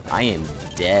 I am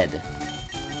dead.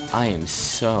 I am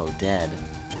so dead.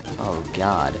 Oh,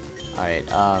 God. Alright,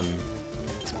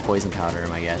 it's Poison Powder,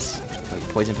 I guess. Like,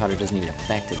 Poison Powder doesn't even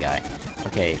affect the guy.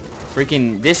 Okay,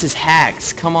 freaking, this is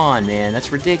hacks. Come on, man,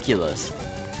 that's ridiculous.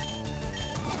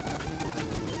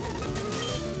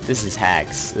 This is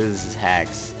hacks. This is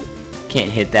hacks. Can't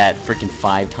hit that freaking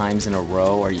 5 times in a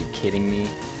row. Are you kidding me?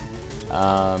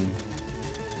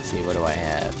 Let's see, what do I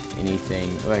have?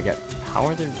 Anything? Oh, I got... How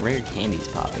are the rare candies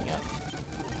popping up?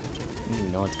 I don't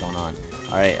even know what's going on.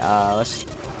 Alright, let's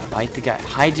fight the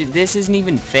guy. This isn't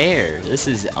even fair. This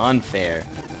is unfair.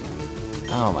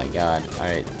 Oh my god.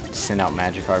 Alright, send out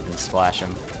Magikarp and splash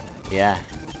him. Yeah.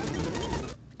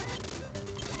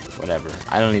 Whatever.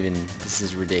 I don't even... This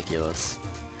is ridiculous.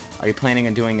 Are you planning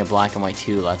on doing a Black and White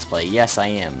 2 Let's Play? Yes, I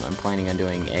am. I'm planning on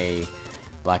doing a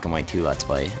Black and White 2 Let's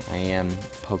Play. I am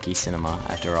PokeCinema,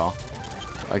 after all.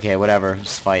 Okay, whatever.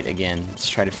 Just fight again. Let's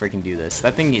try to freaking do this.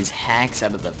 That thing is hacks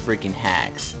out of the freaking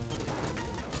hacks.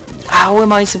 How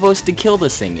am I supposed to kill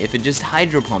this thing if it just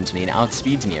Hydro Pumps me and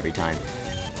outspeeds me every time?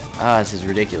 Ah, this is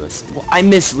ridiculous. Well, I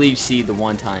missed Leaf Seed the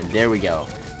one time. There we go.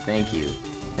 Thank you.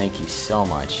 Thank you so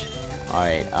much.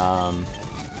 Alright,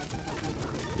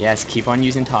 yes, keep on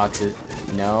using Toxic.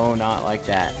 No, not like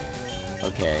that.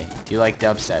 Okay. Do you like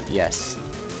dubstep? Yes.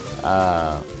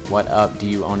 What up? Do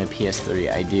you own a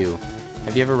PS3? I do.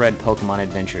 Have you ever read Pokemon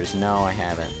Adventures? No, I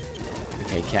haven't.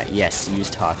 Okay, cat. Yes, use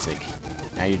Toxic.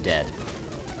 Now you're dead.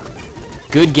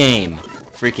 Good game.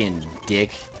 Freaking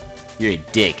dick. You're a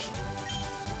dick.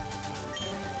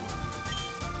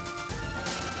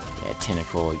 Yeah,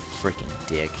 tentacle, you freaking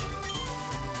dick.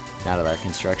 Now that our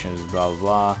construction is blah blah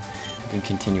blah, we can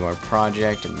continue our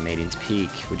project at Maiden's Peak.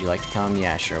 Would you like to come?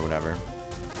 Yeah, sure, whatever.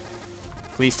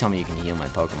 Please tell me you can heal my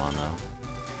Pokemon, though.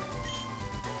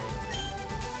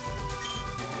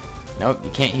 Nope,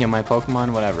 you can't heal my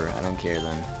Pokemon? Whatever, I don't care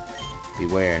then.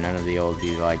 Beware, none of the old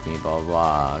be like me, blah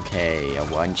blah. Okay, I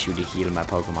want you to heal my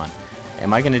Pokemon.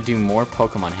 Am I gonna do more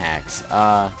Pokemon hacks?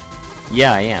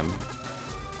 Yeah, I am.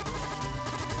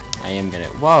 I am gonna...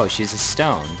 Whoa, she's a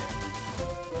stone.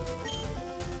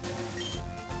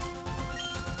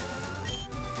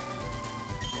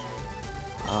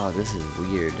 Oh, this is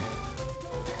weird.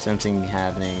 Something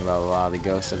happening, blah blah blah. The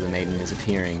ghost of the maiden is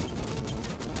appearing.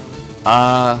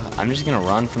 I'm just gonna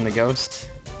run from the ghost.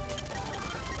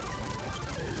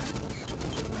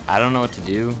 I don't know what to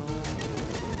do.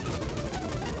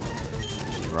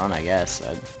 Just run, I guess.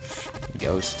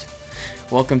 Ghost.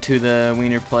 Welcome to the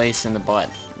wiener place in the butt.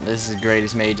 This is the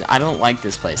greatest mage. I don't like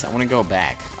this place. I want to go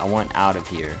back. I want out of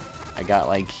here. I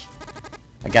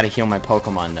gotta heal my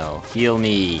Pokemon though. Heal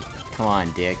me. Come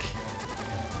on, dick.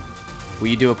 Will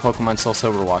you do a Pokemon Soul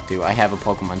Silver walkthrough? I have a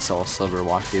Pokemon Soul Silver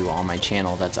walkthrough on my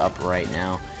channel that's up right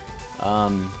now.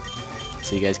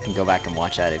 So you guys can go back and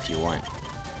watch that if you want.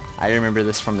 I remember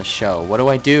this from the show. What do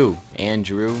I do,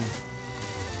 Andrew?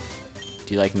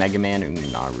 Do you like Mega Man or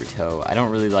Naruto? I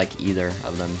don't really like either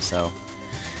of them, so...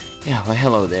 Yeah, well,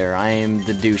 hello there. I am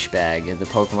the douchebag, the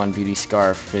Pokemon Beauty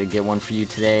Scarf. Did I get one for you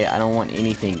today? I don't want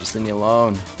anything. Just leave me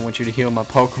alone. I want you to heal my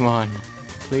Pokemon.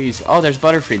 Please. Oh, there's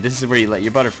Butterfree. This is where you let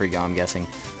your Butterfree go, I'm guessing.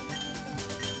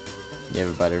 You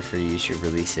have a Butterfree, you should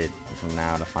release it from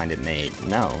now to find it made.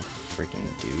 No, freaking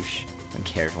douche. I don't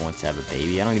care if it wants to have a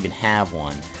baby. I don't even have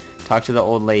one. Talk to the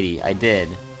old lady. I did.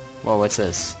 Whoa, what's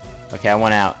this? Okay, I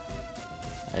went out.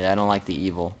 I don't like the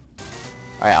evil.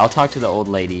 Alright, I'll talk to the old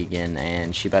lady again,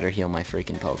 and she better heal my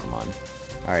freaking Pokemon.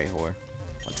 Alright, whore.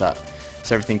 What's up?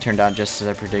 So everything turned out just as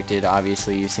I predicted.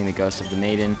 Obviously, you've seen the ghost of the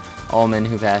maiden. All men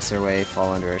who pass their way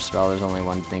fall under her spell. There's only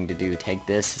one thing to do. Take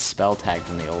this spell tag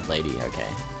from the old lady. Okay.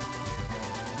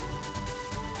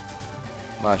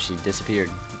 Wow, she disappeared.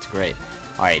 It's great.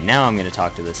 Alright, now I'm going to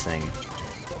talk to this thing.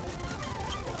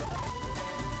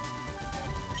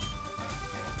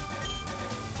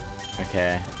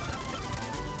 Okay.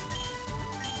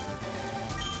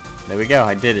 There we go,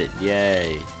 I did it.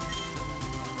 Yay.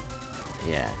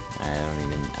 Yeah,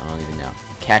 I don't even know.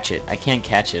 Catch it. I can't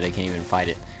catch it. I can't even fight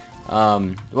it.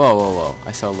 Whoa.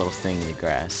 I saw a little thing in the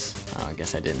grass. Oh, I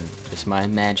guess I didn't. Just my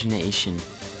imagination.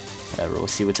 Whatever, we'll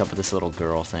see what's up with this little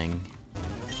girl thing.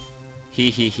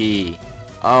 He.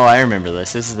 Oh, I remember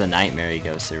this. This is the nightmare you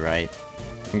go through, right?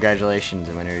 Congratulations,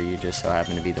 winner. You just so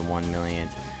happen to be the 1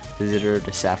 millionth visitor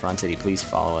to Saffron City. Please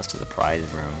follow us to the prize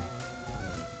room.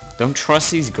 Don't trust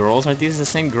these girls. Aren't these the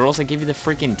same girls that gave you the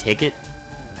freaking ticket?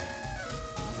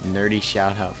 Nerdy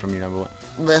shout out from your number one.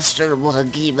 Mr.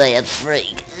 Monkey Man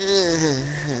Freak.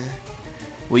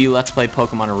 Will you let's play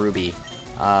Pokemon Ruby?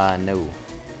 No.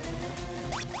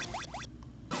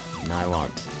 No, I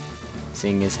won't.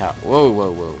 Seeing as how... Whoa.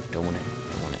 Don't want it.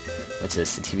 What's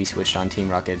this? The TV switched on. Team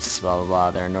Rockets, blah blah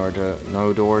blah. There are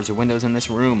no doors or windows in this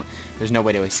room. There's no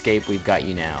way to escape. We've got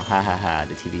you now. Ha.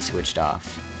 The TV switched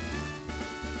off.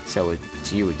 So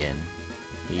it's you again.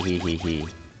 He.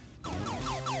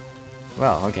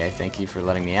 Well, okay. Thank you for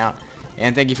letting me out.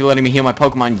 And thank you for letting me heal my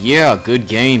Pokemon. Yeah, good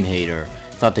game, hater.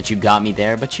 Thought that you got me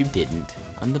there, but you didn't.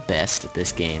 I'm the best at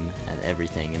this game, at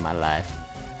everything in my life.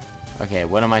 Okay,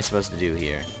 what am I supposed to do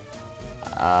here?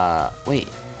 Wait.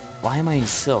 Why am I in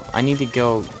Silph? I need to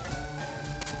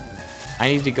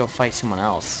go fight someone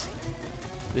else.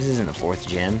 This isn't the 4th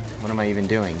gym. What am I even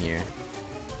doing here?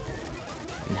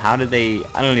 And how did they...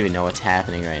 I don't even know what's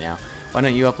happening right now. Why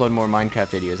don't you upload more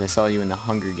Minecraft videos? I saw you in the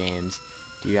Hunger Games.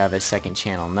 Do you have a second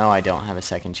channel? No, I don't have a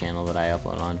second channel that I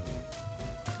upload on.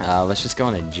 Let's just go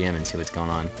in the gym and see what's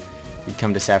going on. You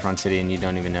come to Saffron City and you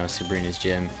don't even know Sabrina's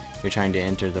gym. You're trying to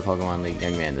enter the Pokemon League.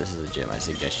 Young man, this is a gym I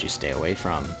suggest you stay away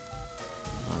from.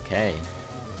 Okay.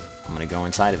 I'm gonna go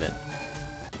inside of it.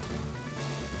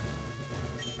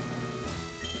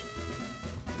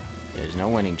 There's no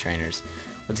winning trainers.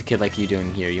 What's a kid like you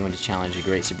doing here? You want to challenge the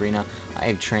great Sabrina? I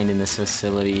have trained in this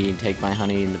facility and take my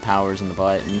honey and the powers in the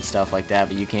butt and stuff like that,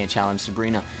 but you can't challenge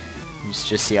Sabrina. Let's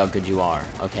just see how good you are.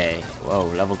 Okay. Whoa,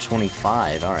 level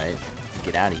 25. Alright.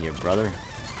 Get out of here, brother.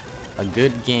 A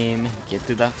good game. Get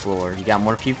through that floor. You got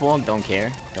more people? Don't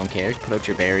care. Don't care. Put up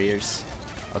your barriers.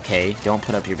 Okay, don't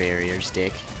put up your barriers,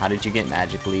 dick. How did you get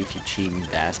Magic Leaf, you cheating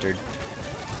bastard?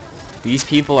 These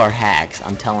people are hacks.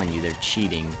 I'm telling you, they're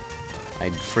cheating. I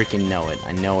freaking know it.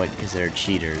 I know it because they're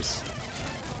cheaters.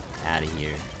 Out of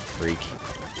here. freak.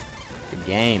 Good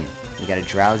game. You got a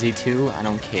drowsy too? I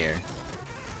don't care.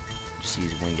 Just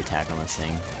use wing attack on this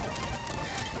thing.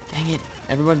 Dang it!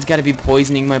 Everyone's got to be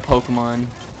poisoning my Pokemon.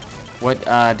 What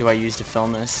do I use to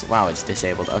film this? Wow, it's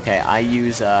disabled. Okay, I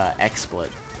use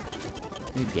XSplit.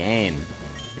 Good game.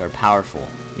 You're powerful.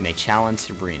 You may challenge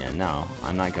Sabrina. No,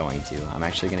 I'm not going to. I'm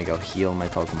actually going to go heal my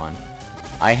Pokemon.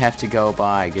 I have to go.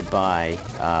 Bye. Goodbye.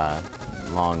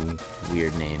 Long,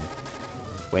 weird name.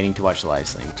 Waiting to watch the live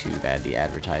stream. Too bad the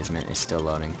advertisement is still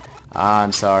loading.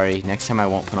 I'm sorry. Next time I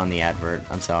won't put on the advert.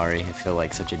 I'm sorry. I feel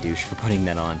like such a douche for putting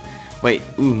that on. Wait.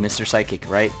 Ooh, Mr. Psychic,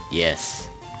 right? Yes.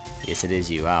 Yes, it is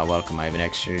you. Ah, welcome. I have an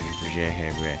extra...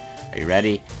 Are you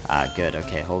ready? Ah, good.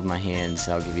 Okay, hold my hands.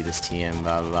 I'll give you this TM.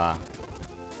 Blah, blah, blah.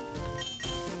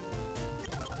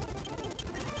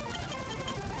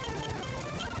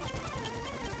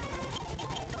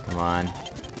 Come on.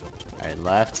 Alright,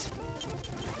 left.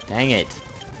 Dang it.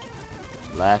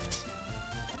 Left.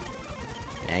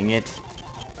 Dang it.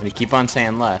 I'm gonna keep on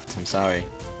saying left. I'm sorry.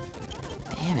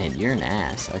 Damn it, you're an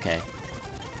ass. Okay.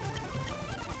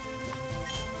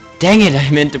 Dang it, I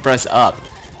meant to press up.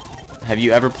 Have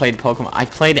you ever played Pokemon? I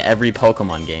played every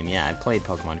Pokemon game. Yeah, I played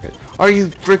Pokemon. Are you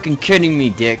freaking kidding me,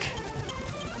 dick?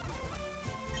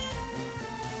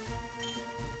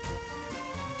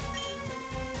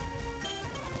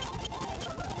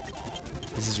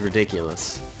 This is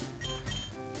ridiculous.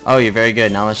 Oh, you're very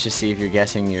good. Now let's just see if you're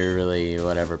guessing you're really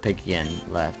whatever. Pick again.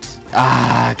 Left.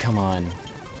 Ah, come on.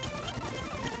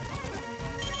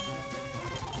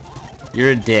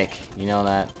 You're a dick. You know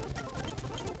that?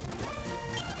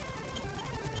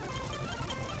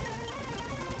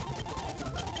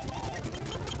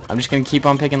 I'm just gonna keep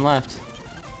on picking left.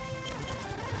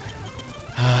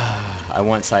 I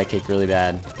want Psychic really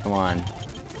bad. Come on.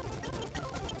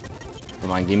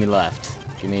 Come on, give me left.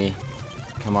 Give me...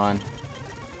 Come on.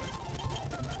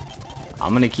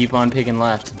 I'm gonna keep on picking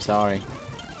left. I'm sorry.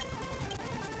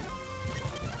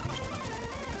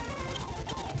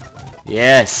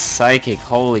 Yes, Psychic.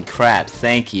 Holy crap.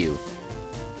 Thank you.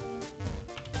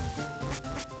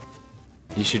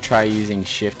 You should try using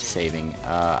shift saving.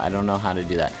 I don't know how to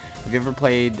do that. Have you ever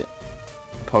played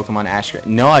Pokemon Ash Gray?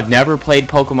 No, I've never played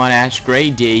Pokemon Ash Gray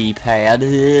D-pad.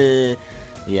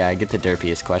 Yeah, I get the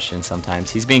derpiest questions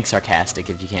sometimes. He's being sarcastic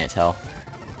if you can't tell.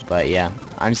 But yeah,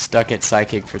 I'm stuck at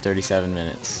Psychic for 37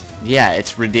 minutes. Yeah,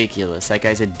 it's ridiculous. That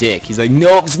guy's a dick. He's like,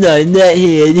 nope, it's not in that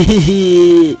hand.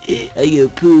 I go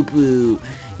poo-poo.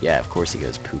 Yeah, of course he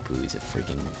goes poo-poo. He's a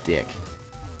freaking dick.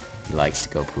 He likes to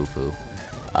go poo-poo.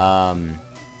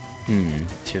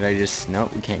 Should I just...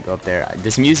 Nope, we can't go up there.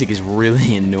 This music is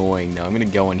really annoying, though. I'm gonna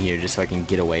go in here just so I can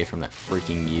get away from that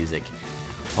freaking music.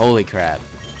 Holy crap.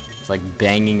 It's like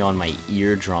banging on my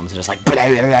eardrums and just like...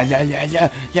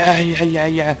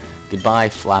 Yeah. Goodbye,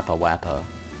 Flappa Wappa.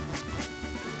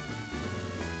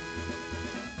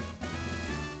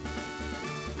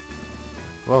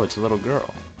 Whoa, it's a little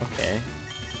girl. Okay.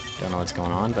 Don't know what's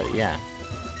going on, but yeah.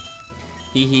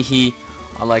 Hee.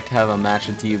 I'd like to have a match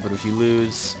with you, but if you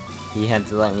lose, he had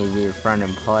to let me be your friend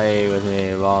and play with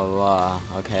me, blah, blah,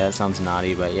 blah. Okay, that sounds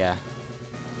naughty, but yeah.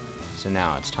 So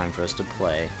now it's time for us to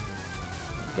play.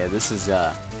 Okay, this is,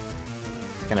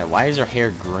 why is her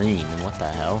hair green? What the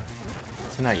hell?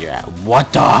 So now you're at...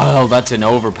 What the hell? That's an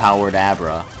overpowered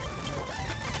Abra.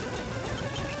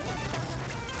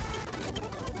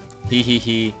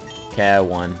 Hee. Okay, I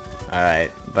won.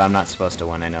 Alright, but I'm not supposed to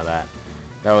win, I know that.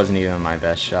 That wasn't even my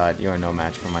best shot. You are no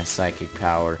match for my psychic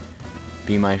power.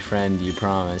 Be my friend, you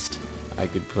promised. I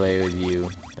could play with you.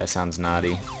 That sounds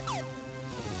naughty.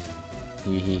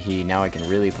 Hee. Now I can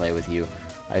really play with you.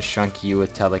 I shrunk you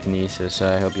with telekinesis,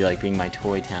 so I hope you like being my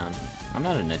toy town. I'm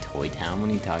not in a toy town. What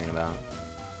are you talking about?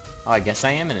 Oh, I guess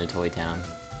I am in a toy town.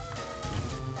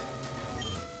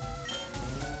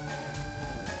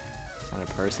 It's not a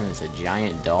person, it's a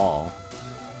giant doll.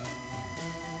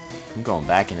 I'm going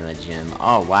back into the gym.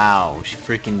 Oh, wow. She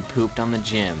freaking pooped on the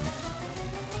gym.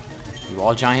 You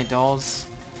all giant dolls?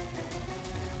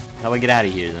 How do I get out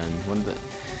of here, then?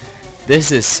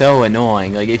 This is so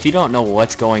annoying. Like, if you don't know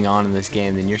what's going on in this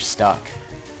game, then you're stuck.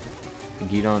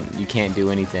 Like, you can't do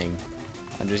anything.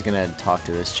 I'm just gonna talk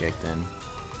to this chick, then.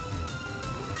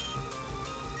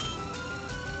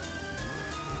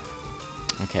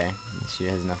 Okay. She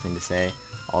has nothing to say.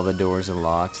 All the doors are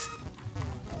locked.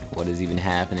 What is even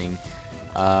happening?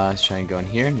 Let's try and go in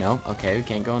here. No. Okay, we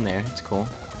can't go in there. It's cool.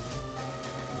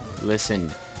 Listen.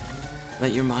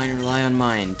 Let your mind rely on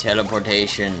mine.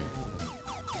 Teleportation.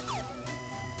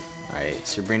 Alright,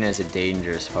 Sabrina is a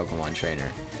dangerous Pokemon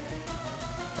trainer.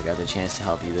 I got the chance to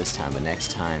help you this time, but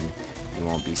next time you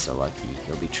won't be so lucky.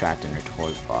 You'll be trapped in her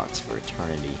toy box for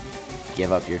eternity.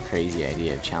 give up your crazy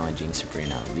idea of challenging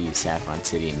Sabrina. Leave Saffron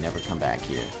City and never come back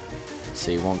here.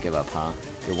 So you won't give up, huh?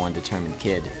 You're one determined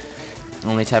kid.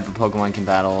 Only type of Pokemon can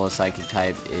battle a Psychic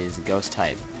type is Ghost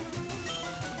type.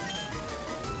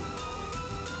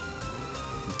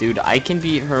 Dude, I can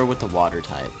beat her with the Water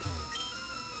type.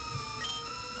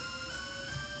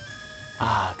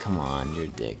 Ah, come on, you're a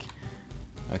dick.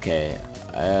 Okay,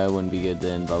 I wouldn't be good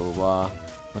then, blah blah blah.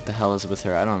 What the hell is with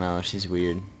her? I don't know, she's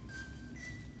weird.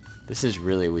 This is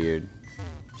really weird.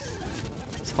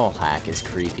 This whole hack is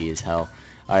creepy as hell.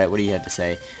 Alright, what do you have to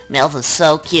say? Melf is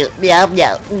so cute. Meow,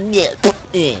 meow, meow.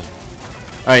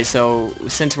 Alright, so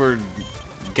since we're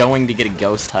going to get a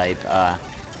Ghost type,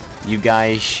 you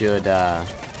guys should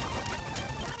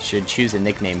choose a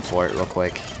nickname for it real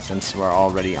quick, since we're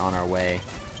already on our way.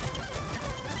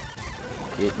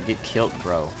 Get killed,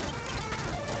 bro.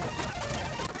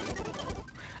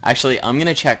 Actually, I'm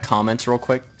gonna check comments real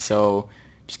quick, so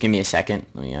just give me a second.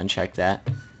 Let me uncheck that.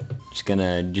 Just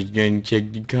gonna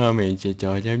check the comments. That's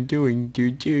all I'm doing.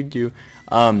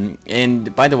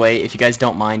 And by the way, if you guys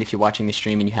don't mind, if you're watching the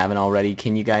stream and you haven't already,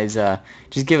 can you guys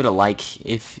just give it a like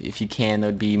if you can? That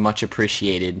would be much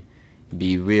appreciated. It'd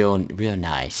be real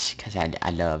nice, cause I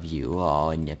love you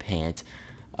all in your pants.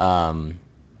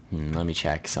 Let me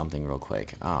check something real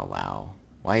quick. Oh wow,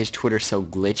 why is Twitter so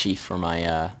glitchy for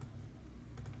my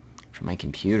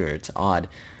computer? It's odd.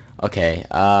 Okay,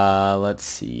 let's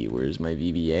see. Where's my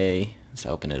VBA? Let's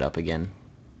open it up again.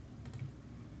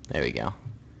 There we go.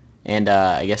 And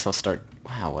I guess I'll start.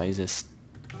 Wow, why is this?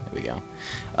 There we go.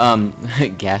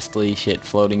 Ghastly shit,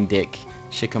 floating dick,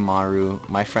 Shikamaru.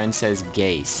 My friend says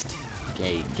Geist.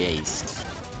 Geist.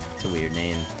 It's a weird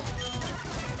name.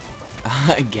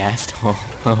 Gaston.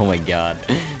 Oh my god.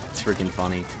 It's freaking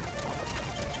funny.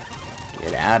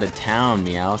 Get out of town,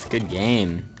 Meowth. Good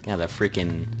game. Got a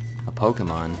freaking a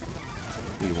Pokemon.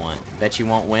 What do you want? Bet you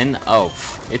won't win? Oh,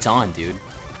 it's on, dude.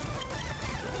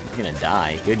 You're gonna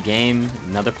die. Good game.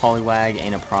 Another Poliwag.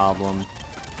 Ain't a problem.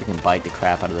 You can bite the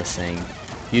crap out of this thing.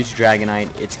 Use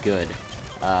Dragonite. It's good.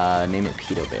 Name it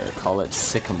Pedo Bear. Call it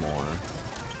Sycamore.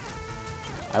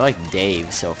 I like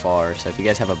Dave so far, so if you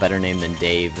guys have a better name than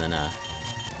Dave, then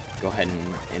go ahead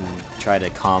and try to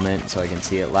comment so I can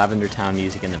see it. Lavender Town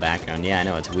music in the background. Yeah, I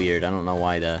know, it's weird. I don't know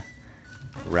why the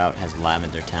route has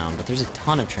Lavender Town, but there's a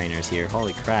ton of trainers here.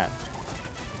 Holy crap.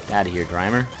 Get out of here,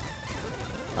 Grimer.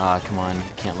 Ah, come on.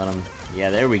 Can't let him... Yeah,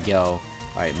 there we go.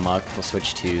 Alright, Muck. We'll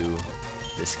switch to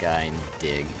this guy and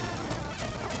Dig.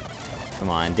 Come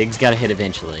on, Dig's gotta hit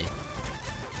eventually.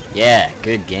 Yeah,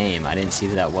 good game. I didn't see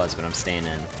who that was, but I'm staying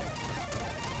in.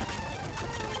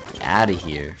 Get out of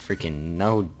here. Freaking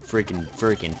no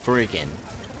freaking.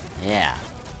 Yeah.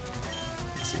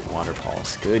 Let's see, Water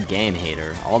Pulse. Good game,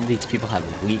 Hater. All of these people have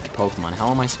weak Pokemon. How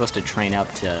am I supposed to train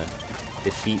up to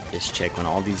defeat this chick when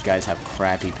all these guys have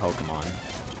crappy Pokemon?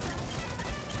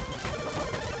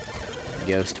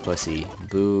 Ghost Pussy.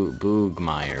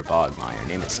 Bogmire.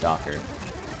 Name it Stalker.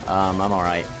 I'm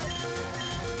alright.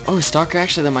 Oh, Stalker,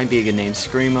 actually that might be a good name.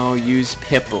 Screamo, use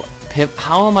Pip.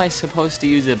 How am I supposed to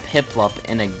use a Piplup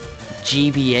in a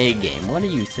GBA game? What are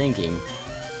you thinking?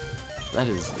 That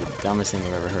is the dumbest thing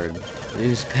I've ever heard.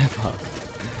 Use Piplup.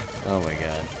 Oh my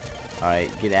god.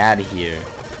 Alright, get out of here.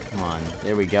 Come on.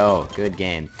 There we go. Good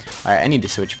game. Alright, I need to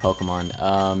switch Pokemon.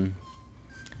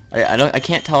 I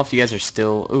can't tell if you guys are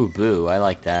still... Ooh, Boo. I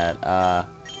like that.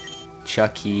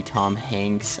 Chucky, Tom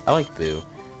Hanks. I like Boo.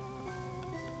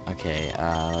 Okay,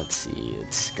 let's see.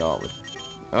 Let's go out with...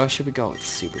 Oh, should we go with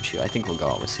Super Chew? I think we'll go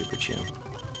out with Super Chew.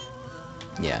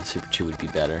 Yeah, Super Chew would be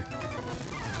better.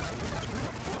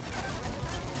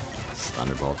 Let's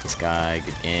Thunderbolt this guy.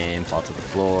 Good game. Fall to the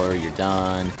floor. You're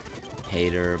done.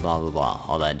 Hater. Blah, blah, blah.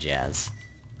 All that jazz.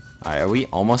 Alright, are we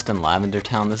almost in Lavender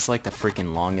Town? This is like the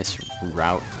freaking longest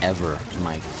route ever in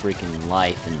my freaking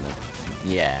life.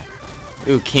 Yeah.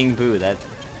 Ooh, King Boo. That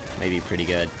may be pretty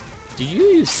good. Did you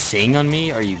use Sing on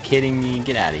me? Are you kidding me?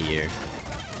 Get out of here.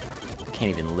 Can't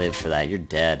even live for that. You're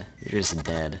dead. You're just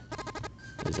dead.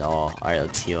 That's all. Alright,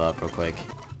 let's heal up real quick.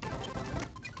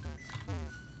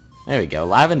 There we go.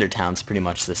 Lavender Town's pretty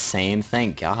much the same.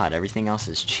 Thank God. Everything else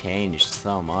has changed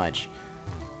so much.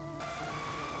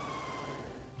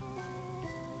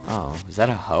 Oh, is that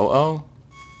a Ho-Oh?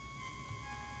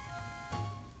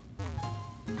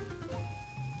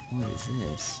 What is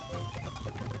this?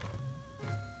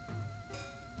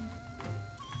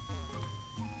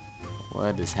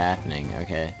 What is happening?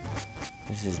 Okay.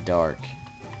 This is dark.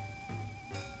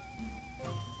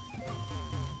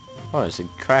 Oh, there's a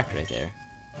crack right there.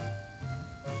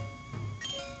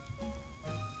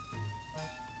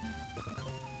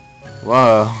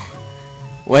 Whoa.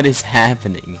 What is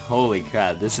happening? Holy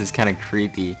crap, this is kind of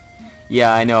creepy.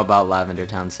 Yeah, I know about Lavender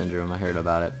Town Syndrome. I heard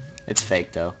about it. It's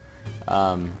fake, though.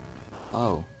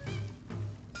 Oh.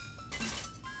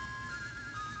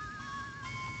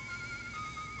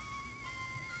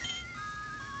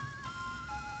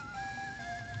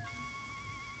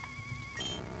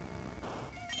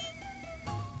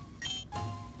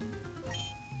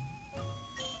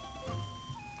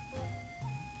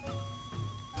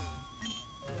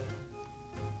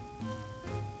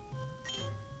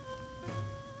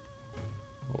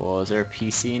 Well, is there a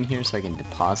PC in here so I can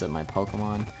deposit my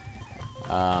Pokemon?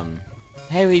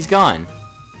 Hey, he's gone.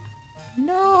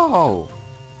 No!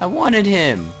 I wanted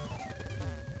him!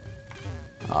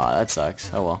 Aw, that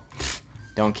sucks. Oh well.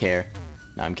 Don't care.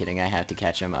 No, I'm kidding. I have to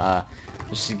catch him. Let's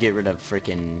just get rid of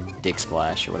frickin' Dick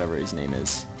Splash or whatever his name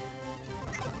is.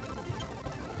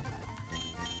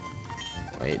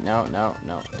 Wait, no.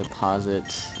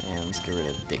 Deposit. And let's get rid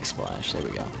of Dick Splash. There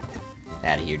we go.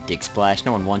 Out of here, Dick Splash.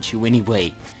 No one wants you anyway.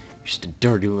 You're just a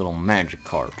dirty little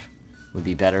Magikarp. Would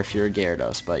be better if you're a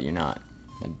Gyarados, but you're not.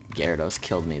 A Gyarados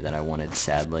killed me that I wanted,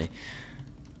 sadly.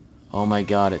 Oh my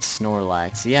god, it's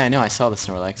Snorlax. Yeah, I know, I saw the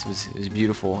Snorlax. It was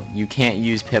beautiful. You can't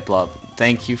use Piplup.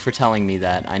 Thank you for telling me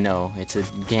that. I know, it's a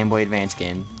Game Boy Advance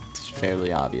game. It's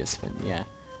fairly obvious, but yeah.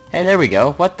 Hey, there we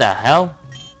go. What the hell?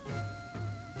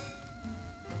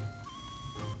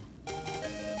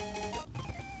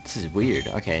 This is weird.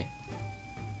 Okay.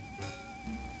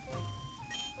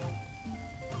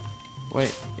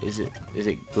 Wait, is it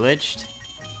glitched?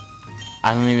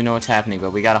 I don't even know what's happening,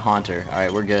 but we got a Haunter.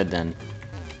 Alright, we're good then.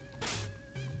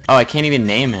 Oh, I can't even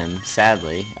name him,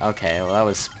 sadly. Okay, well that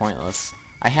was pointless.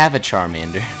 I have a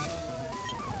Charmander.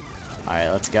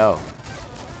 Alright, let's go.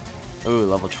 Ooh,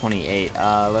 level 28.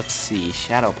 Let's see.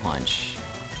 Shadow Punch.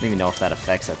 I don't even know if that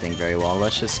affects that thing very well.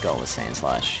 Let's just go with Sand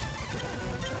Slash.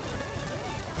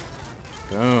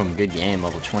 Boom, good game,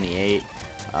 level 28.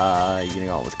 You're gonna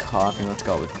go with Coughing. Let's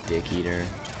go with Dick Eater.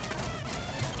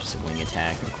 Just a wing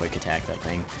attack, a quick attack that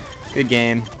thing. Good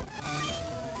game.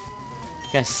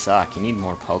 You guys suck. You need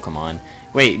more Pokemon.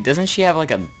 Wait, doesn't she have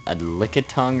like a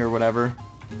Lickitung or whatever?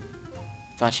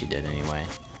 Thought she did anyway.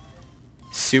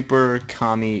 Super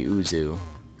Kami Uzu.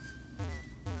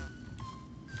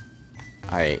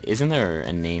 Alright, isn't there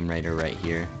a name writer right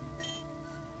here?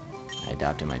 I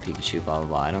adopted my Pikachu, blah blah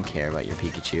blah. I don't care about your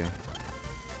Pikachu.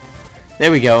 There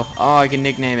we go. Oh, I can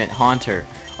nickname it Haunter.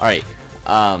 Alright,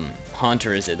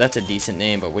 Haunter is it. That's a decent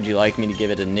name, but would you like me to give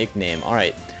it a nickname?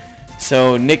 Alright,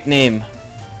 so nickname.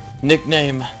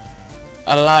 I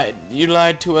lied. You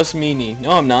lied to us, meanie.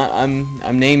 No, I'm not.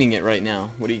 I'm naming it right now.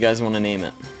 What do you guys want to name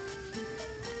it?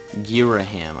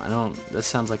 Giraham. I don't... That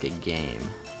sounds like a game.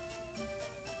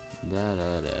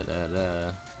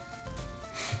 Da-da-da-da-da.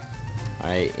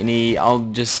 Alright, I'll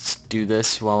just do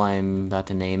this while I'm about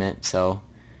to name it, so...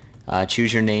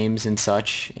 choose your names and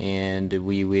such, and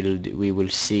we will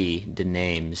see the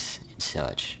names and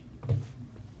such.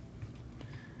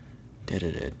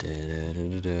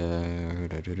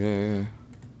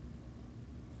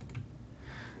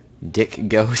 Dick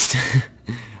Ghost.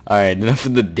 Alright, enough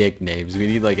of the dick names. We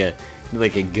need like a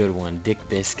good one. Dick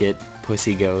Biscuit,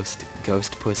 Pussy Ghost,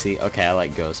 Ghost Pussy. Okay, I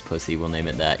like Ghost Pussy. We'll name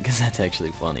it that because that's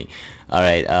actually funny.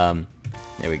 Alright,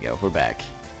 there we go. We're back.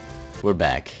 We're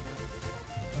back.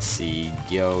 Let's see,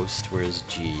 Ghost. Where's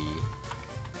G?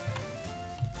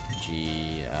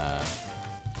 G,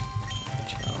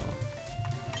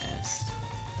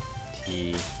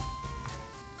 H-O-S-T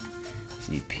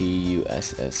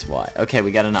C-P-U-S-S-Y. Okay,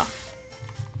 we got enough.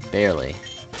 Barely.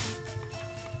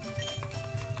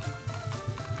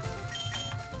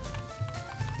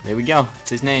 There we go. It's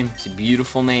his name. It's a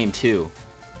beautiful name, too.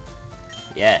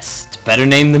 Yes, it's a better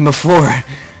name than before.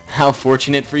 How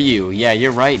fortunate for you. Yeah,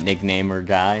 you're right, nicknamer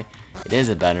guy. It is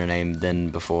a better name than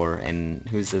before. And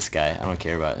who's this guy? I don't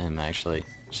care about him, actually.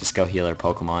 Let's just go heal our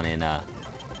Pokemon and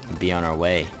be on our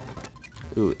way.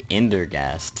 Ooh,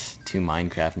 Endergast. 2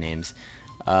 Minecraft names.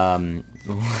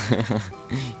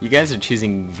 You guys are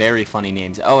choosing very funny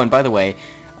names. Oh, and by the way,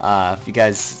 if you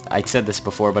guys, I said this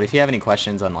before, but if you have any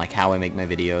questions on like how I make my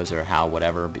videos or how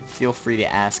whatever, feel free to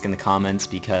ask in the comments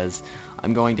because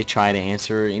I'm going to try to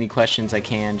answer any questions I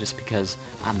can just because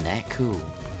I'm that cool.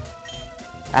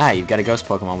 Ah, you've got a ghost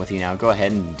Pokemon with you now. Go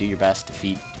ahead and do your best to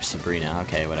defeat Sabrina.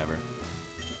 Okay, whatever.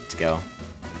 Let's go.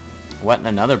 What, in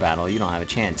another battle? You don't have a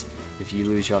chance. If you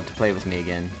lose, you'll have to play with me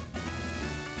again.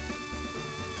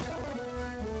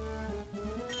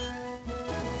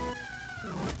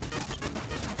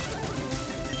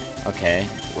 Okay,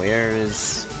 where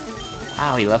is...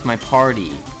 Ow, he left my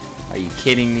party. Are you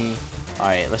kidding me?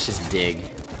 Alright, let's just dig.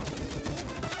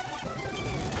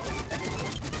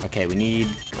 Okay, we need...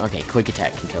 Okay, quick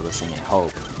attack can kill this thing, I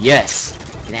hope. Yes!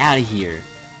 Get out of here!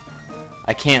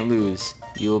 I can't lose.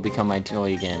 You will become my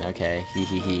toy again. Okay, hee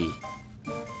hee hee.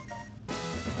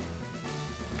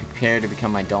 Prepare to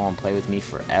become my doll and play with me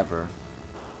forever.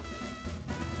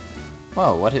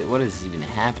 Whoa, what is even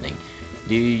happening?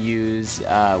 Do you use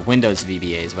Windows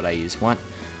VBA is what I use. What?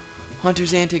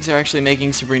 Hunter's antics are actually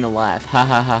making Sabrina laugh. Ha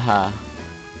ha ha ha.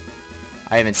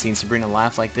 I haven't seen Sabrina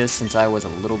laugh like this since I was a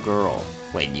little girl.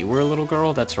 Wait, you were a little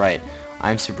girl? That's right.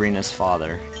 I'm Sabrina's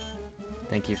father.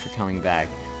 Thank you for coming back.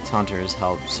 This Hunter has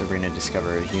helped Sabrina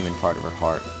discover a human part of her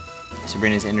heart.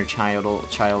 Sabrina's inner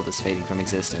child is fading from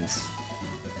existence.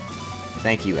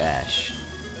 Thank you, Ash.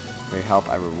 For your help,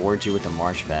 I reward you with a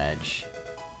Marsh badge.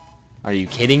 Are you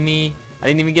kidding me? I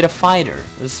didn't even get a fighter.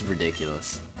 This is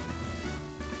ridiculous.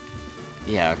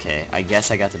 Yeah, okay. I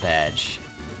guess I got the badge.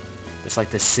 It's like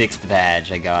the 6th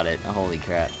badge. I got it. Holy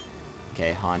crap.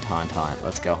 Okay, haunt.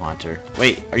 Let's go, Haunter.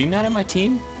 Wait, are you not in my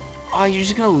team? Oh, you're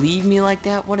just gonna leave me like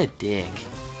that? What a dick.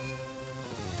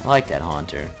 I like that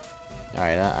Haunter.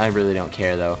 Alright, I really don't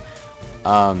care, though.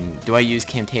 Do I use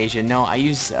Camtasia? No, I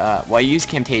use, I use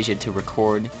Camtasia to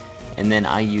record, and then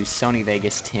I use Sony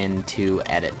Vegas 10 to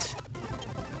edit.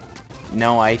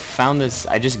 No, I found this,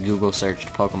 I just Google searched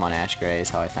Pokemon Ash Gray is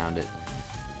how I found it.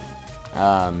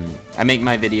 I make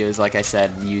my videos, like I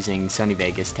said, using Sony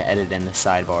Vegas to edit in the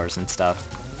sidebars and stuff.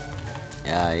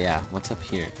 Yeah, what's up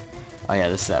here? Oh yeah,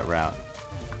 this is that route.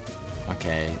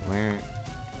 Okay, where...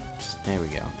 There we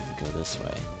go. Go this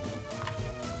way.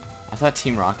 I thought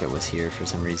Team Rocket was here for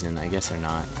some reason. I guess they're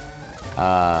not.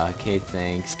 Okay,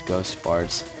 thanks. Ghost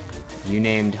Farts. You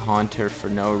named Haunter for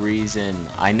no reason.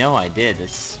 I know I did.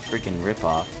 It's freaking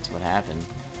ripoff. That's what happened.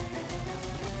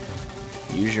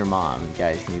 Use your mom.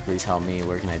 Guys, can you please help me?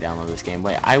 Where can I download this game?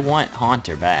 Wait, I want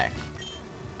Haunter back.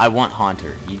 I want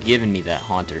Haunter. You've given me that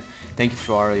Haunter. Thank you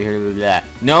for all you that.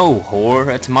 No, whore.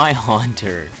 That's my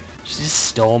Haunter. She just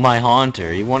stole my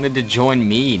Haunter. He wanted to join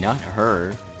me, not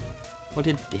her. What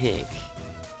a dick.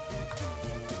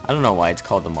 I don't know why it's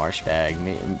called the Marsh Badge.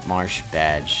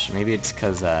 Maybe it's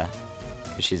because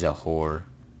she's a whore.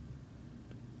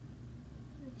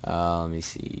 Let me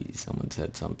see. Someone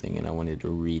said something and I wanted to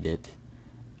read it.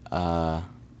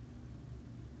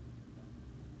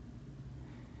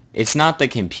 It's not the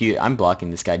computer. I'm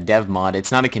blocking this guy. DevMod. It's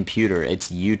not a computer.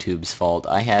 It's YouTube's fault.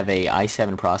 I have a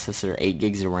i7 processor, 8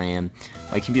 gigs of RAM.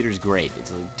 My computer's great.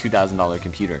 It's a $2,000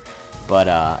 computer. But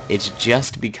it's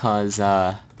just because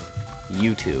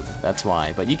YouTube. That's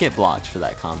why. But you get blocked for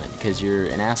that comment because you're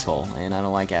an asshole, and I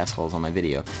don't like assholes on my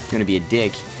video. If you're gonna be a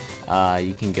dick,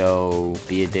 you can go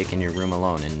be a dick in your room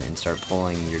alone and start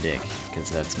pulling your dick because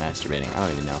that's masturbating. I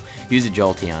don't even know. Use a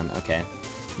Jolteon. Okay.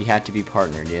 You have to be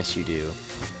partnered. Yes, you do.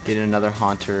 Get another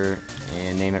Haunter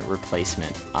and name it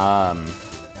Replacement. I'm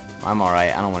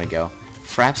alright. I don't want to go.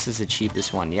 Fraps is the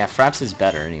cheapest one. Yeah, Fraps is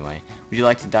better anyway. Would you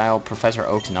like to dial Professor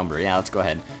Oak's number? Yeah, let's go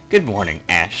ahead. Good morning,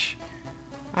 Ash.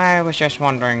 I was just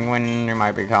wondering when you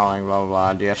might be calling, blah, blah,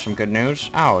 blah. Do you have some good news?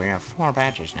 Oh, you have 4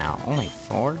 badges now. Only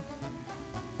 4?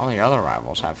 All the other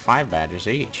rivals have 5 badges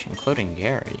each, including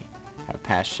Gary. Have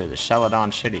passed to the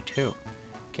Celadon City, too.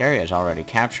 Gary has already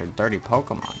captured 30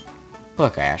 Pokemon.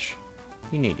 Look, Ash.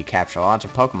 You need to capture lots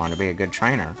of Pokemon to be a good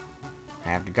trainer. I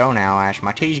have to go now, Ash.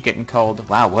 My tea's getting cold.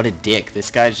 Wow, what a dick.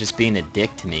 This guy's just being a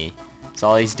dick to me. That's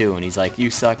all he's doing. He's like, you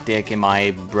suck dick and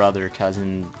my brother,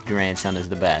 cousin, grandson is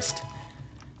the best.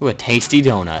 Ooh, a tasty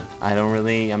donut.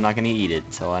 I'm not gonna eat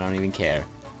it, so I don't even care.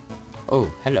 Oh,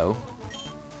 hello.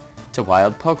 It's a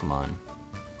wild Pokemon.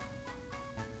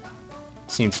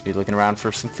 Seems to be looking around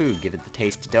for some food. Give it the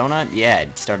tasty donut? Yeah,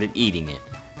 it started eating it.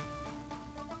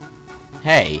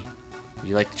 Hey, would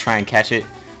you like to try and catch it?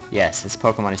 Yes, this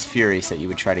Pokemon is furious that you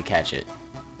would try to catch it.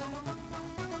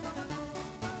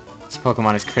 This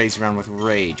Pokemon is crazy around with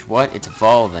rage. What? It's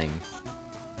evolving.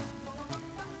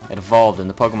 It evolved and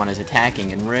the Pokemon is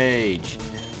attacking in rage.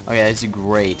 Okay, this is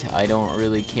great. I don't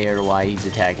really care why he's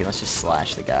attacking. Let's just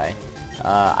slash the guy.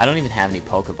 I don't even have any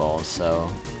Pokeballs, so...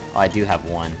 Oh, I do have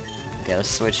one. Okay, let's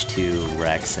switch to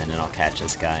Rex and then I'll catch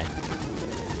this guy.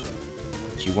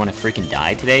 Do you want to freaking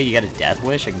die today? You got a death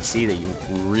wish? I can see that you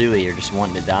really are just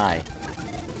wanting to die.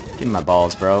 Give me my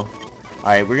balls, bro.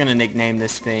 Alright, we're gonna nickname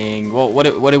this thing... Well, what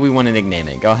do we want to nickname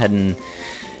it? Go ahead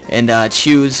and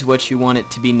choose what you want it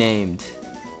to be named.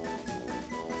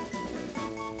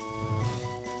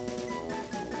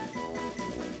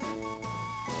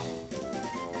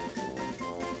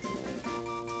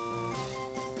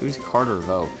 Who's Carter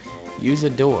Vo? Use a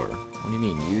door. What do you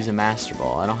mean? Use a Master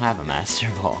Ball. I don't have a Master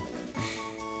Ball.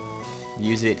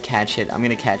 Use it, catch it. I'm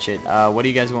gonna catch it. What do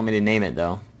you guys want me to name it,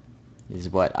 though? Is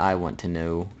what I want to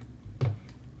know.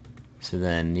 So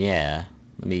then, yeah,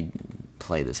 let me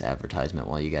play this advertisement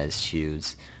while you guys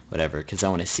choose whatever, because I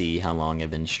want to see how long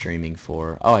I've been streaming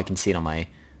for. Oh, I can see it on my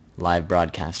live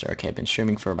broadcaster. Okay, I've been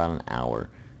streaming for about an hour.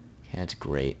 Okay, that's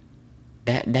great.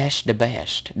 That's the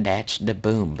best. That's the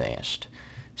boom best.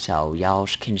 So y'all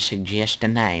can suggest a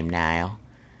name now.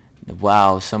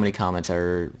 Wow, so many comments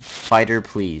are fighter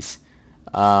please.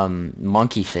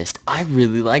 Monkey Fist. I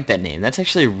really like that name. That's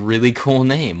actually a really cool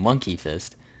name, Monkey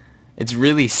Fist. It's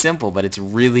really simple, but it's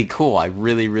really cool. I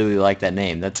really, really like that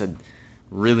name. That's a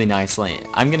really nice name.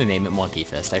 I'm gonna name it Monkey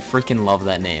Fist. I freaking love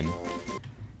that name.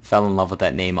 Fell in love with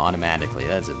that name automatically.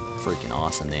 That's a freaking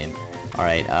awesome name.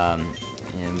 Alright,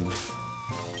 and...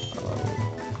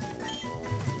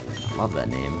 I love that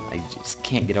name. I just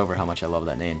can't get over how much I love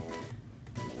that name.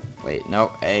 Wait,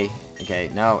 no, A. Okay,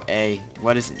 no, A.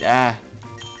 What is it? Ah!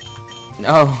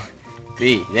 No!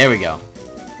 B. There we go.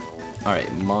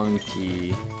 Alright,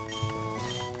 Monkey...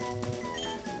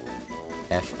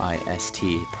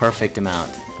 F-I-S-T. Perfect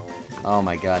amount. Oh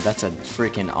my god, that's a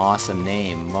freaking awesome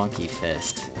name, Monkey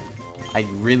Fist. I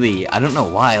don't know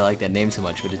why I like that name so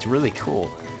much, but it's really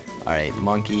cool. Alright,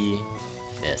 Monkey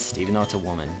Fist. Even though it's a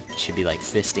woman, it should be like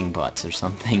fisting butts or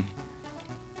something.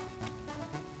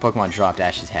 Pokemon dropped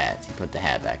Ash's hat. He put the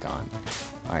hat back on.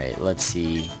 Alright, let's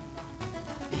see.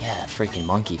 Yeah, freaking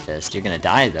Monkey Fist. You're gonna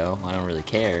die though. I don't really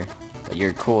care. But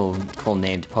you're a cool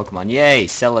named Pokemon. Yay,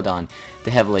 Celadon. The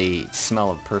heavily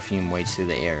smell of perfume waits through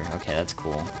the air. Okay, that's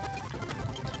cool.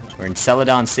 We're in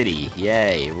Celadon City.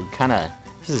 Yay. We're kinda...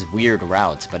 This is weird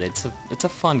routes, but it's a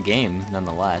fun game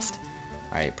nonetheless.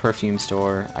 Alright, perfume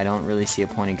store. I don't really see a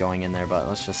point in going in there, but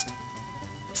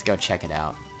let's go check it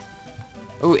out.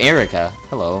 Ooh, Erica.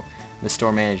 Hello. The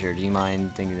store manager. Do you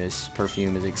mind thinking this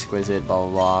perfume is exquisite? Blah,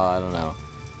 blah, blah. I don't know.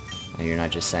 Oh, you're not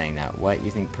just saying that. What?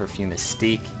 You think perfume is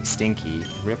stinky?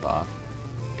 Rip-off.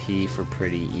 P for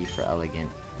pretty, E for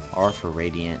elegant, R for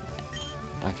radiant.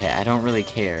 Okay, I don't really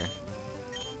care.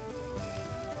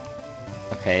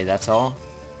 Okay, that's all?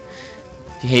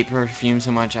 If you hate perfume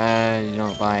so much, you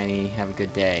don't buy any. Have a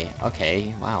good day.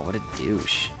 Okay, wow, what a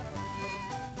douche.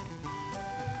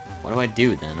 What do I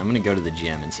do then? I'm gonna go to the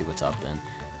gym and see what's up then.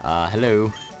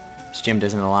 Hello. This gym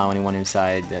doesn't allow anyone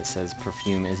inside that says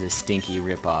perfume is a stinky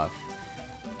ripoff.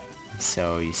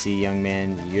 So, you see, young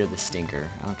man, you're the stinker.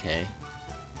 Okay.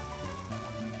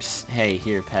 Psst, hey,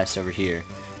 here, pest over here.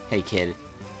 Hey, kid.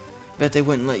 Bet they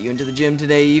wouldn't let you into the gym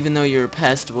today, even though you're a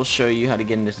pest. We'll show you how to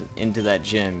get into that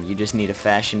gym. You just need a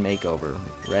fashion makeover.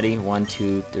 Ready? 1,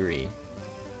 2, 3.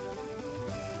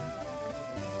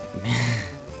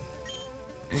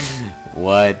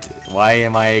 What? Why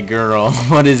am I a girl?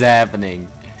 What is happening?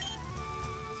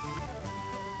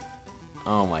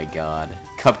 Oh my god.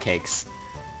 Cupcakes.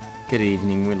 Good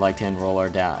evening. We'd like to enroll our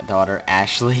daughter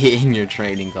Ashley in your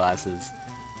training classes.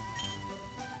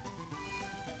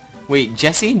 Wait,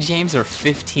 Jesse and James are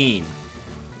 15.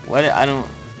 What? I don't...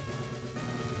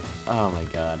 Oh my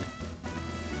god.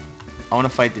 I want to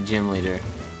fight the gym leader.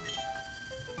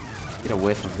 Get a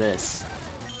whiff of this.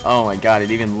 Oh my god,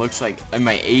 it even looks like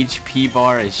my HP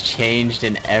bar has changed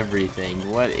and everything.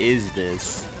 What is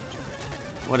this?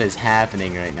 What is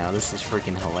happening right now? This is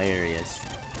freaking hilarious.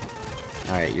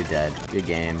 Alright, you're dead. Good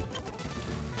game.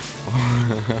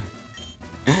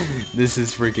 This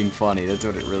is freaking funny. That's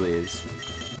what it really is.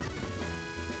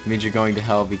 It means you're going to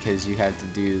hell because you had to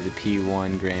do the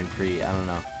P1 Grand Prix. I don't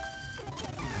know.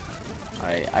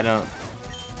 Alright, I don't...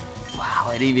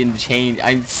 Wow, it even changed.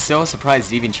 I'm so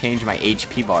surprised it even changed my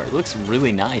HP bar. It looks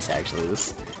really nice, actually.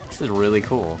 This is really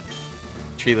cool.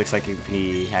 Tree looks like it could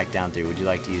be hacked down through. Would you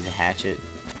like to use a hatchet?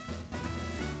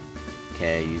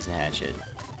 Okay, use a hatchet.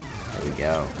 There we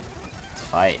go. Let's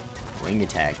fight. Wing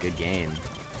attack. Good game.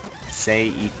 Say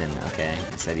Ethan. Okay,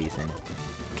 I said Ethan.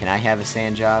 Can I have a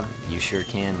sand job? You sure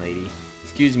can, lady.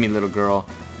 Excuse me, little girl,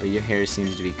 but your hair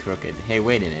seems to be crooked. Hey,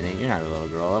 wait a minute. You're not a little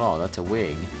girl at all. That's a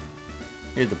wig.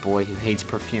 You're the boy who hates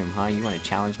perfume, huh? You want to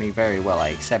challenge me? Very well, I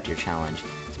accept your challenge.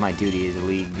 It's my duty as a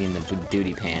league in the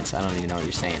duty pants. I don't even know what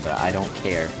you're saying, but I don't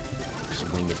care. Just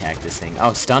wing attack this thing.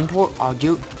 Oh, stun port? Oh,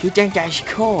 you think that's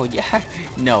cool? Yeah.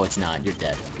 No, it's not. You're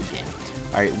dead. Good game.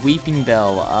 Alright, Weeping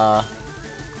Bell.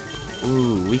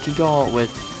 Ooh, we could go with...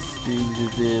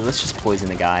 let's just poison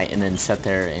the guy and then sit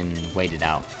there and wait it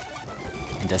out.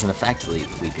 It doesn't affect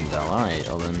Weeping Bell. Alright,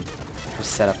 well then,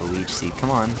 just set up a leech seed.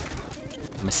 Come on.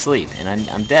 I'm asleep, and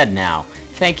I'm dead now.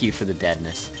 Thank you for the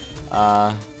deadness.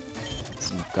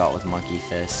 Got with Monkey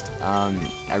Fist.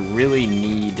 I really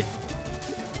need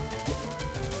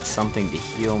something to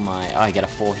heal my... Oh, I got a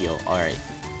full heal. Alright.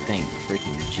 Thank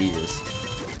freaking Jesus.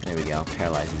 There we go.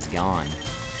 Paralyze is gone.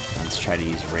 Let's try to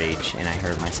use Rage, and I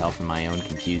hurt myself in my own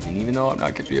confusion, even though I'm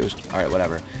not confused. Alright,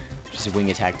 whatever. Just wing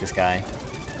attack this guy.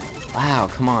 Wow,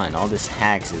 come on. All this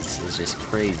hacks is just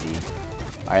crazy.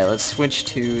 Alright, let's switch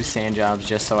to sand jobs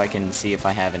just so I can see if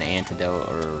I have an antidote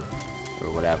or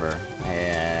whatever. I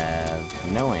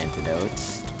have no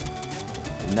antidotes.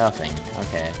 Nothing.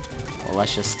 Okay. Well,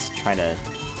 let's just try to...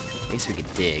 I guess we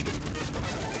could dig.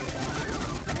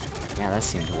 Yeah, that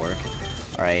seemed to work.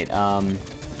 Alright,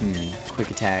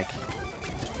 quick attack.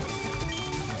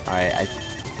 Alright, I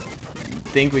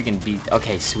think we can beat...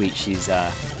 Okay, sweet. She's,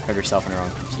 hurt herself in her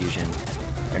own confusion.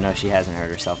 Or no, she hasn't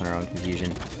hurt herself in her own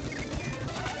confusion.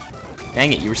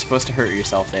 Dang it, you were supposed to hurt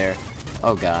yourself there.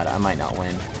 Oh god, I might not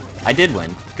win. I did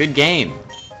win. Good game.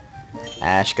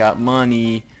 Ash got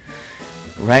money.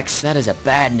 Rex, that is a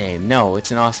bad name. No,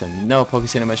 it's an awesome. No,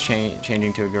 PokeCinema is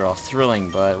changing to a girl.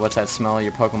 Thrilling, but what's that smell?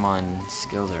 Your Pokemon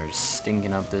skills are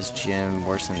stinking up this gym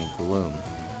worse than gloom.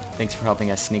 Thanks for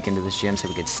helping us sneak into this gym so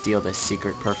we could steal this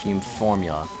secret perfume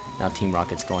formula. Now Team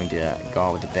Rocket's going to go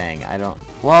out with a bang. I don't...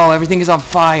 Whoa, everything is on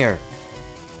fire!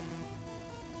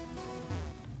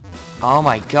 Oh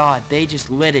my god, they just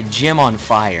lit a gym on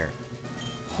fire.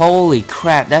 Holy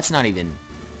crap, that's not even...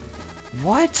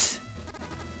 What?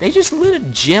 They just lit a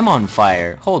gym on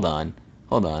fire. Hold on.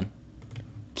 Hold on.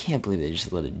 Can't believe they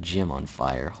just lit a gym on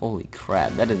fire. Holy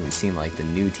crap, that doesn't seem like the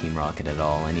new Team Rocket at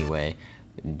all anyway.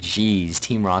 Jeez,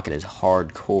 Team Rocket is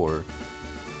hardcore.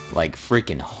 Like,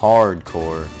 freaking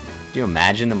hardcore. Do you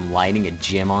imagine them lighting a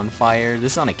gym on fire?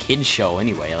 This is on a kid's show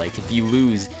anyway. Like, if you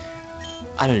lose...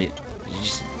 I don't know. You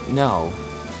just... No.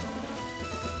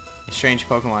 A strange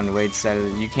Pokemon Wade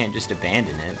said you can't just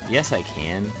abandon it. Yes, I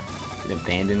can. I can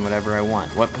abandon whatever I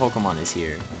want. What Pokemon is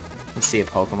here? Let's see a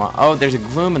Pokemon. Oh, there's a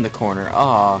Gloom in the corner.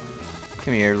 Aw.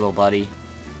 Come here, little buddy.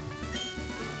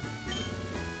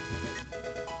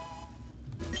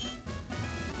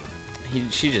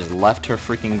 She just left her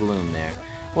freaking Gloom there.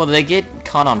 Well, they get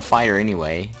caught on fire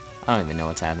anyway. I don't even know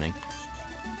what's happening.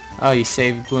 Oh, you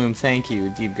saved Gloom. Thank you.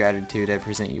 Deep gratitude. I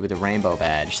present you with a rainbow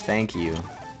badge. Thank you.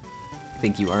 I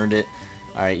think you earned it.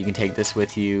 Alright, you can take this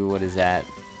with you. What is that?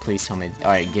 Please tell me.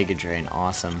 Alright, Giga Drain.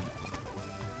 Awesome.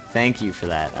 Thank you for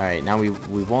that. Alright, now we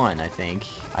won, I think.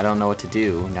 I don't know what to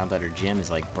do now that her gym is,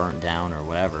 like, burnt down or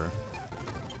whatever.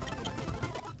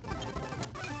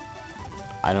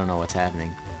 I don't know what's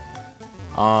happening.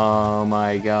 Oh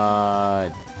my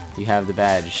god. You have the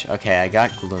badge. Okay, I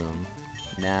got Gloom.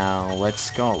 Now,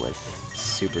 let's go with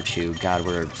Super Chew. God,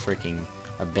 we're freaking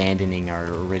abandoning our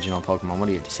original Pokemon. What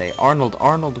do you have to say? Arnold,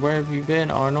 Arnold, where have you been,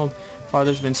 Arnold?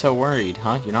 Father's been so worried.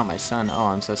 Huh? You're not my son? Oh,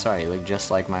 I'm so sorry. You look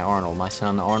just like my Arnold. My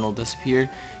son Arnold disappeared.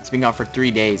 He's been gone for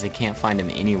 3 days. I can't find him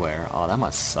anywhere. Oh, that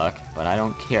must suck. But I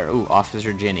don't care. Ooh,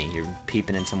 Officer Ginny. You're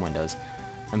peeping in some windows.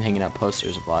 I'm hanging up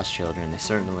posters of lost children. They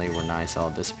certainly were nice, all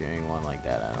disappearing one like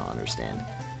that. I don't understand.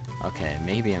 Okay,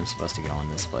 maybe I'm supposed to go in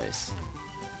this place.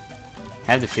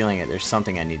 I have the feeling that there's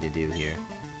something I need to do here.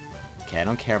 Okay, I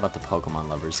don't care about the Pokemon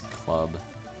Lovers Club.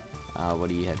 What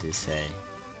do you have to say?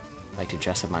 I like to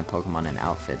dress up my Pokemon in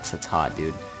outfits. That's hot,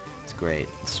 dude. It's great.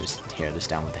 Let's just tear this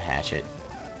down with the hatchet.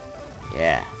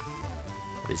 Yeah.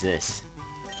 What is this?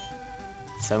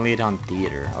 Suddenly it on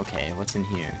theater. Okay, what's in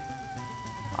here?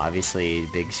 Obviously,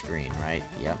 big screen, right?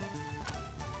 Yep.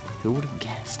 Who would have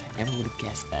guessed? I never would have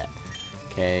guessed that.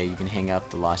 Okay, you can hang up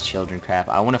the lost children crap.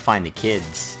 I want to find the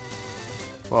kids.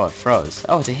 Whoa, it froze.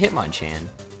 Oh, it's a Hitmonchan.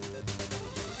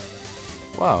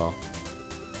 Whoa.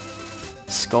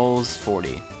 Skulls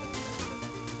 40.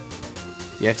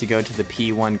 You have to go to the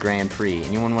P1 Grand Prix.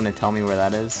 Anyone want to tell me where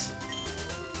that is?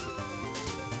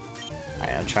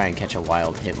 Alright, I'll try and catch a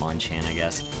wild Hitmonchan, I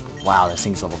guess. Wow, this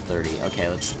thing's level 30. Okay,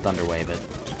 let's Thunder Wave it.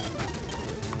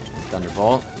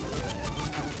 Thunderbolt.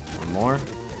 One more.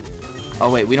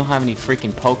 Oh wait, we don't have any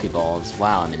freaking Pokeballs.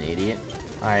 Wow, I'm an idiot.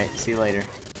 Alright, see you later.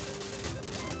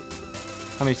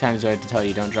 How many times do I have to tell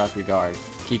you, don't drop your guard?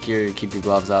 Keep your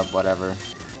gloves up, whatever.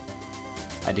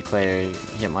 I declare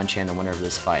Hitmonchan the winner of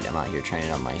this fight. I'm out here training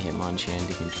up my Hitmonchan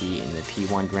to compete in the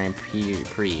P1 Grand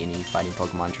Prix. Any fighting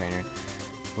Pokemon trainer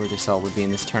worth their salt would be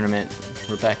in this tournament.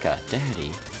 Rebecca,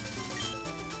 Daddy.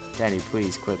 Daddy,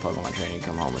 please quit Pokemon training and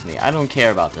come home with me. I don't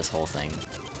care about this whole thing.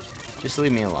 Just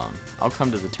leave me alone. I'll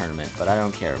come to the tournament, but I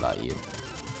don't care about you.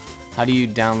 How do you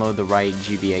download the right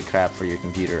GBA crap for your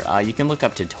computer? You can look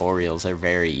up tutorials. They're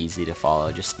very easy to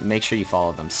follow. Just make sure you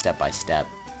follow them step by step.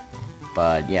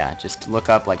 But yeah, just look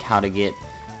up like how to get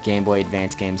Game Boy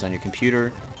Advance games on your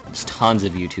computer. There's tons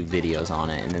of YouTube videos on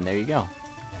it, and then there you go.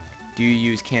 Do you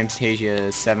use Camtasia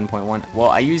 7.1? Well,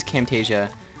 I use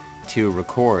Camtasia to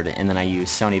record, and then I use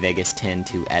Sony Vegas 10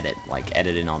 to edit. Like,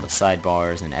 edit in all the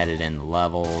sidebars, and edit in the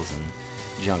levels, and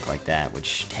junk like that,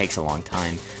 which takes a long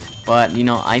time. But, you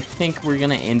know, I think we're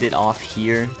going to end it off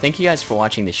here. Thank you guys for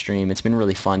watching the stream. It's been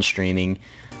really fun streaming.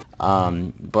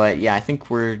 But yeah, I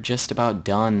think we're just about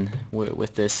done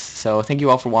with this. So thank you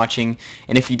all for watching.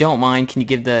 And if you don't mind, can you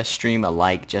give the stream a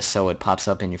like just so it pops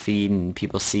up in your feed and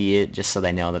people see it, just so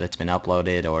they know that it's been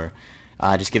uploaded, or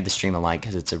just give the stream a like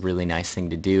because it's a really nice thing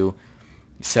to do.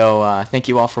 So thank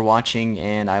you all for watching,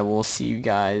 and I will see you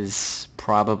guys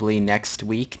probably next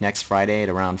week, next Friday at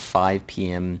around 5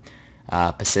 p.m.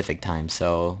 Pacific time.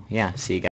 So yeah, see you guys.